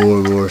 YouTube.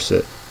 We'll worse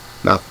it.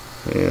 Not.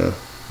 Yeah.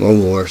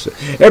 Worse.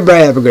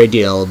 Everybody have a great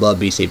day. All above.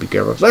 Be safe. Be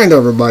careful. Sign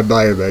over. Bye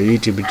bye. Everybody.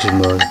 YouTube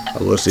channel. I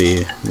will see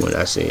you when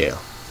I see you.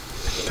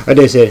 I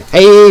just said,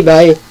 hey,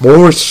 bye.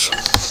 Boys.